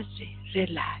 very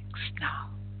relaxed now.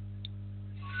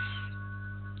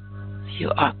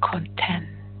 You are content.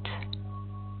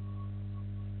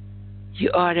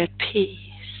 You are at peace.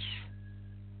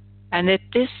 And at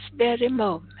this very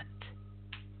moment,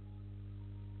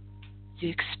 you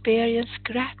experience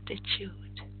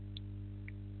gratitude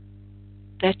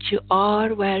that you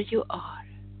are where you are.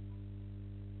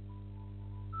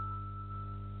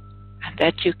 And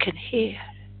that you can hear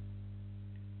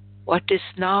what is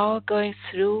now going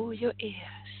through your ears.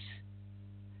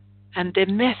 And the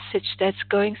message that's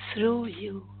going through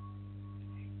you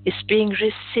is being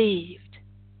received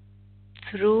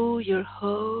through your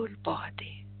whole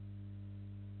body.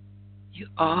 You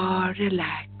are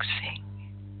relaxing.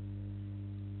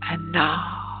 And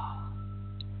now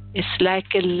it's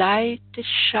like a light is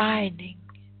shining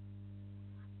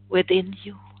within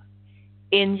you,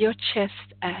 in your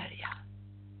chest area.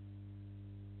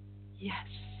 Yes,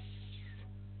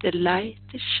 the light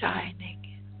is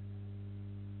shining,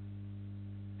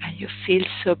 and you feel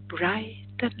so bright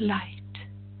and light.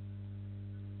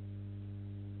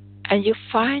 And you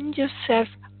find yourself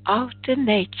out in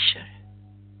nature.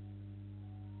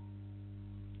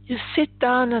 You sit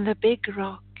down on a big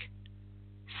rock,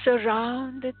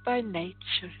 surrounded by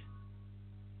nature.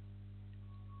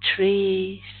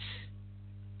 Trees,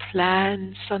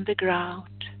 plants on the ground.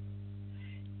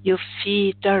 Your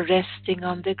feet are resting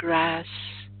on the grass,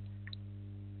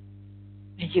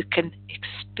 and you can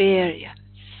experience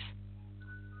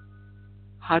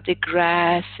how the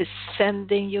grass is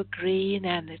sending you green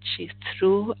energy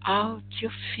throughout your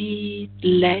feet,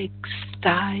 legs,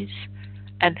 thighs,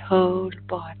 and whole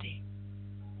body.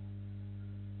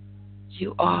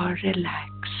 You are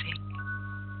relaxing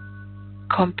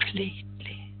completely.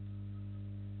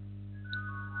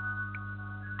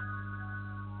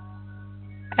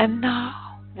 And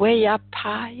now, way up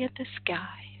high in the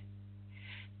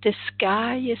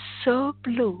sky is so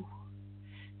blue,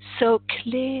 so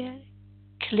clear,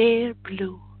 clear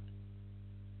blue.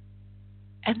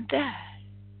 And there,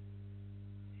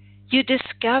 you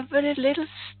discover a little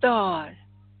star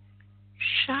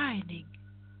shining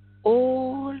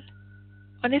all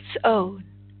on its own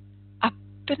up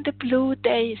in the blue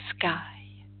day sky.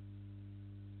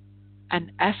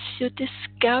 And as you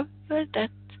discover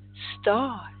that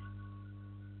star,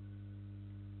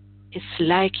 it's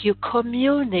like you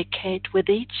communicate with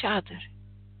each other.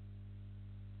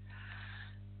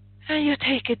 And you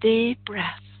take a deep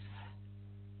breath.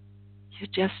 You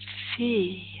just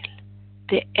feel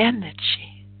the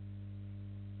energy.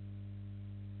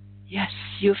 Yes,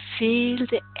 you feel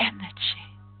the energy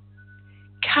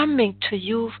coming to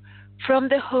you from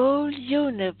the whole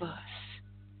universe.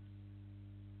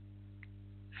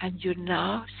 And you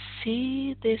now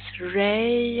see this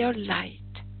ray of light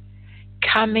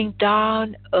coming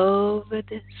down over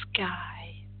the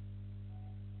sky,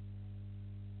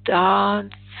 down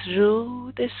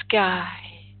through the sky,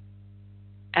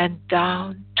 and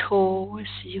down towards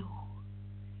you.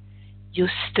 You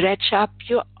stretch up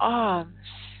your arms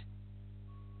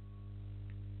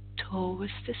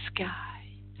towards the sky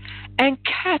and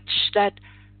catch that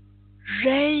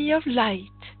ray of light,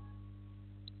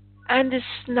 and it's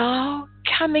now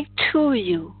coming to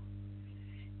you.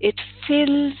 It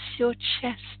fills your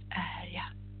chest area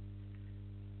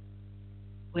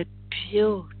with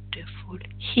beautiful,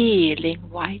 healing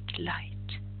white light.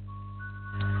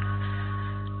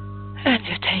 And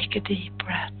you take a deep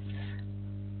breath,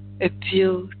 a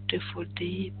beautiful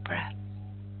deep breath.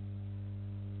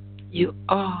 You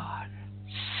are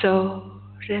so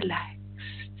relaxed,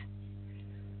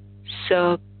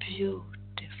 so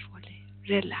beautifully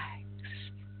relaxed.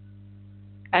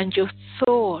 And your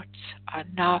thoughts are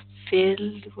now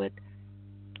filled with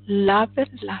love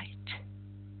and light,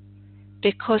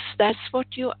 because that's what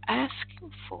you're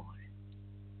asking for.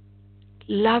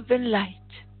 Love and light.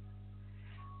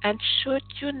 And should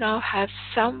you now have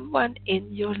someone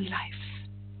in your life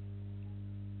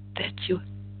that you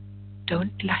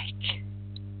don't like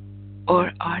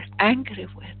or are angry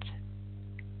with,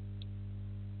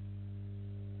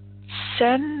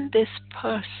 send this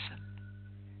person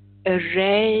a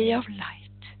ray of light.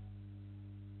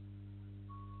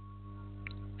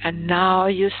 And now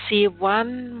you see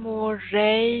one more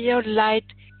ray of light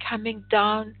coming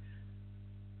down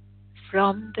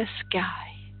from the sky,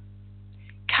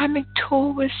 coming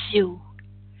towards you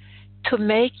to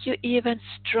make you even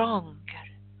stronger.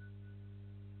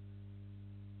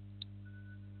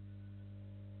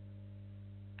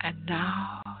 And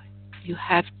now you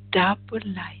have double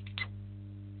light.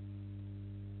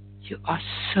 You are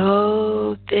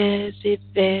so very,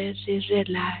 very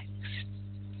relaxed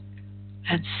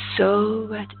and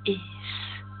so at ease.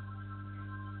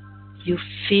 You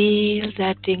feel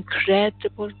that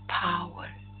incredible power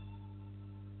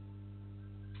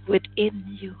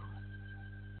within you.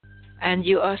 And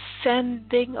you are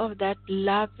sending of that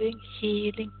loving,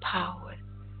 healing power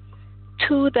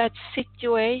to that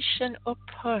situation or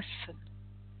person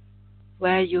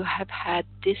where you have had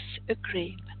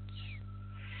disagreements.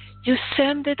 You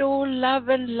send it all love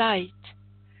and light,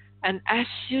 and as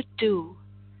you do,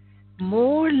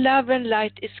 more love and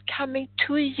light is coming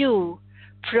to you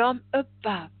from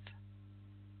above,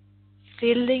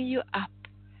 filling you up,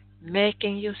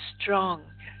 making you stronger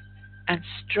and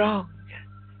stronger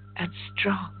and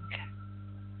stronger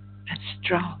and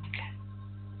stronger.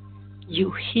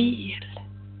 You heal.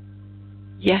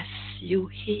 Yes, you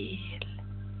heal.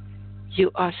 You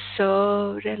are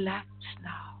so relaxed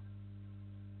now.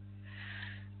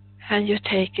 And you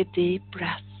take a deep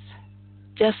breath,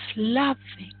 just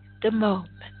loving the moment,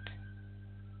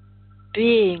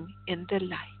 being in the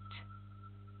light.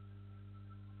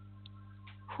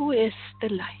 Who is the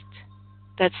light?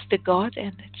 That's the God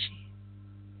energy.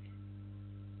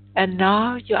 And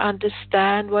now you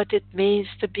understand what it means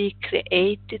to be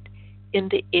created in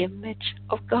the image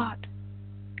of God.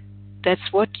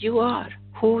 That's what you are,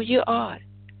 who you are.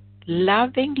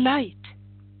 Loving light.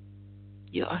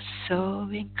 You are so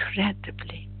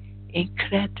incredibly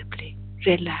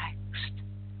relaxed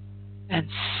and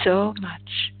so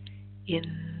much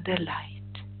in the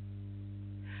light.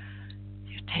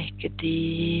 You take a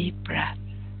deep breath.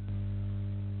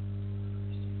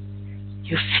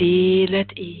 You feel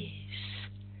at ease,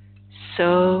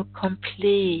 so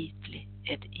completely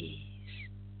at ease.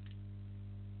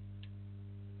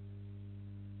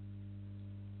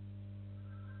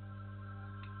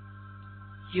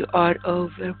 You are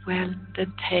overwhelmed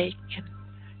and taken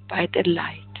by the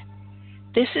light.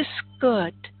 This is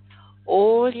good.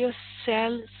 All your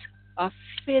cells are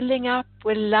filling up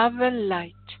with love and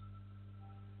light.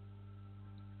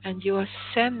 And you are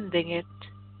sending it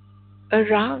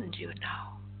around you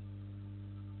now.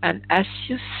 And as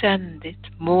you send it,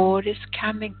 more is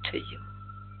coming to you.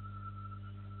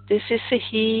 This is a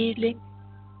healing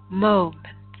moment.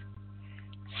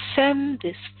 Send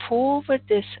this, forward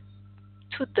this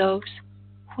to those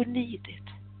who need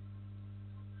it.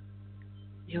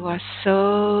 You are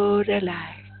so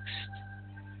relaxed,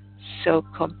 so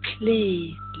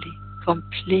completely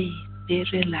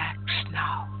relaxed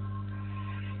now.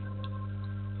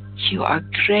 You are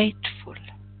grateful.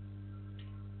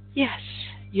 Yes,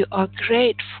 you are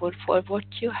grateful for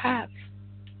what you have.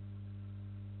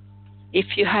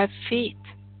 If you have feet,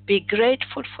 be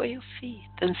grateful for your feet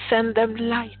and send them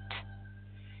light.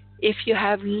 If you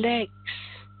have legs,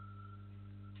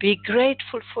 be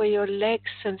grateful for your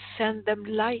legs and send them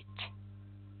light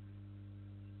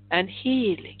and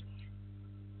healing.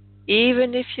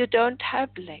 Even if you don't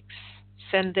have legs,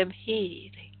 send them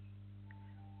healing.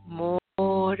 More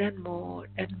and more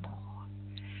and more.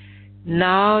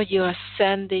 Now you are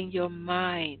sending your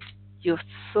mind, your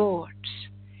thoughts,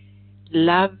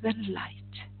 love and light.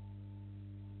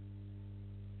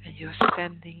 And you're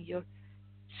sending your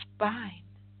spine,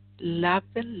 love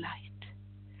and light.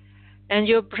 And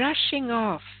you're brushing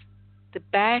off the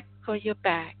back of your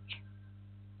back,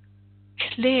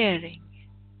 clearing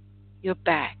your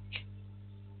back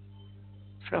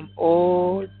from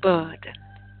all burden.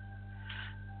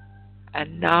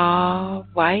 And now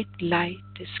white light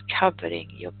is covering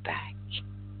your back,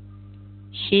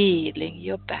 healing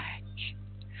your back.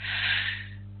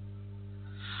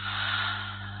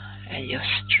 And you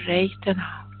straighten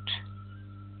out,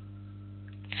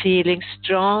 feeling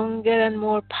stronger and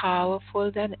more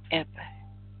powerful than ever.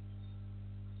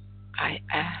 I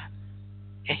am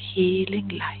a healing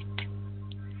light.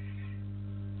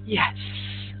 Yes,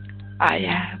 I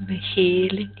am a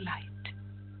healing light.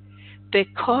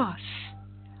 Because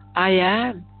I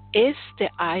am is the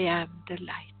I am the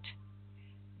light.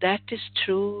 That is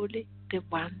truly the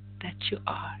one that you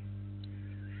are.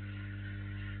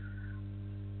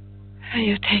 And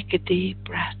you take a deep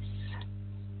breath.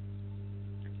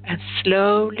 And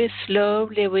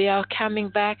slowly we are coming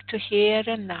back to here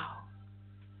and now.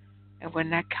 And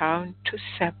when I count to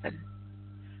 7,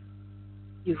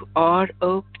 you are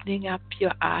opening up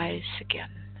your eyes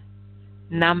again.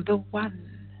 Number 1.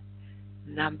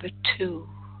 Number 2.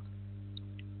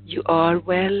 You are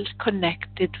well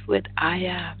connected with I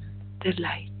am the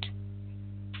light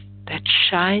that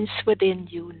shines within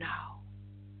you now.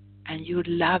 And you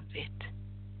love it.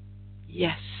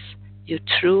 Yes, you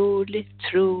truly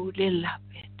love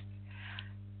it.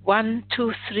 1,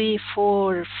 2, 3,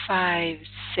 4, 5,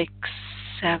 6,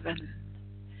 7.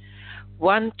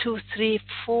 1, 2, 3,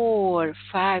 4,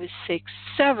 5, 6,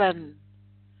 7.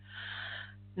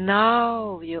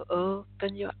 Now you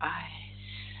open your eyes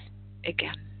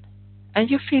again and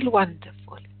you feel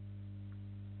wonderful.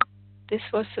 This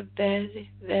was a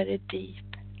very, very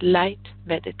deep, light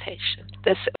meditation.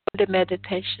 That's the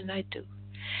meditation I do.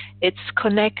 It's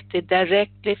connected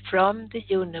directly from the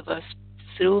universe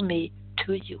through me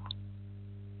to you.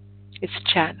 It's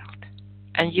channeled.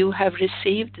 And you have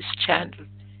received this channeled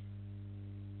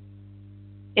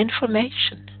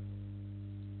information.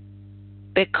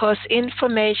 Because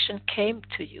information came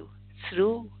to you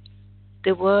through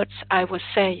the words I was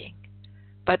saying.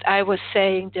 But I was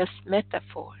saying just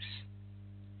metaphors.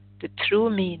 The true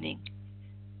meaning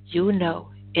you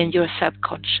know in your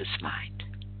subconscious mind.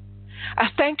 I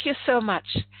thank you so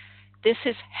much. This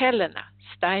is Helena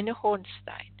Steiner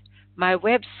Hornstein. My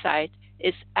website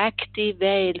is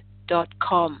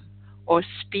activale.com or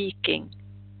speaking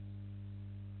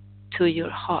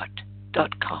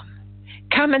speakingtoyourheart.com.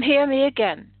 Come and hear me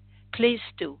again. Please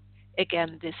do.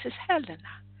 Again, this is Helena.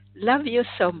 Love you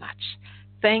so much.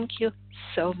 Thank you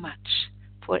so much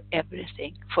for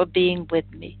everything, for being with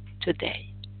me today.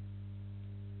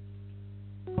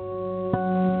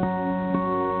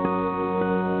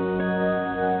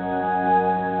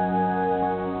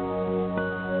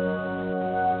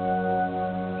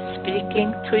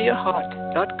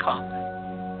 Speakingtoyourheart.com.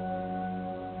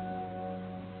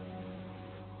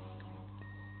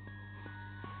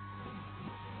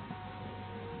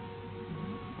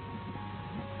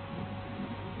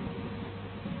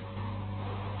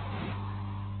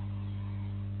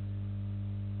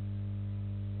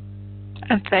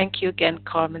 And thank you again,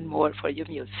 Carmen Moore, for your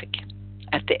music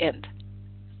at the end.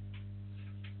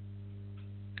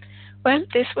 Well,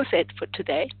 this was it for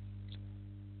today.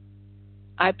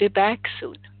 I'll be back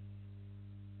soon.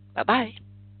 Bye-bye.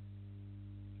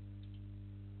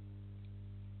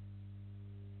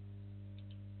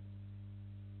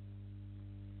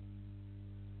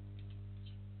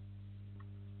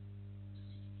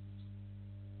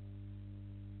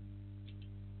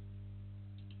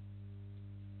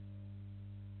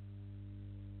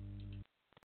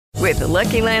 With the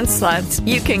Lucky Land Slots,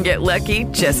 you can get lucky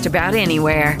just about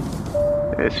anywhere.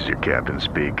 This is your captain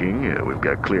speaking. We've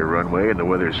got clear runway and the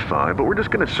weather's fine, but we're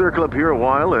just going to circle up here a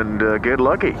while and get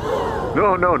lucky.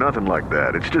 No, nothing like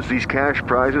that. It's just these cash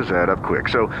prizes add up quick.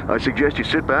 So I suggest you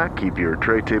sit back, keep your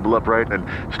tray table upright, and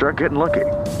start getting lucky.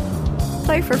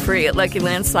 Play for free at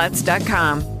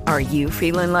LuckyLandSlots.com. Are you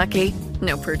feeling lucky?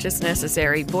 No purchase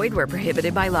necessary. Void where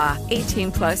prohibited by law.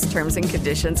 18+ terms and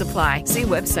conditions apply. See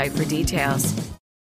website for details.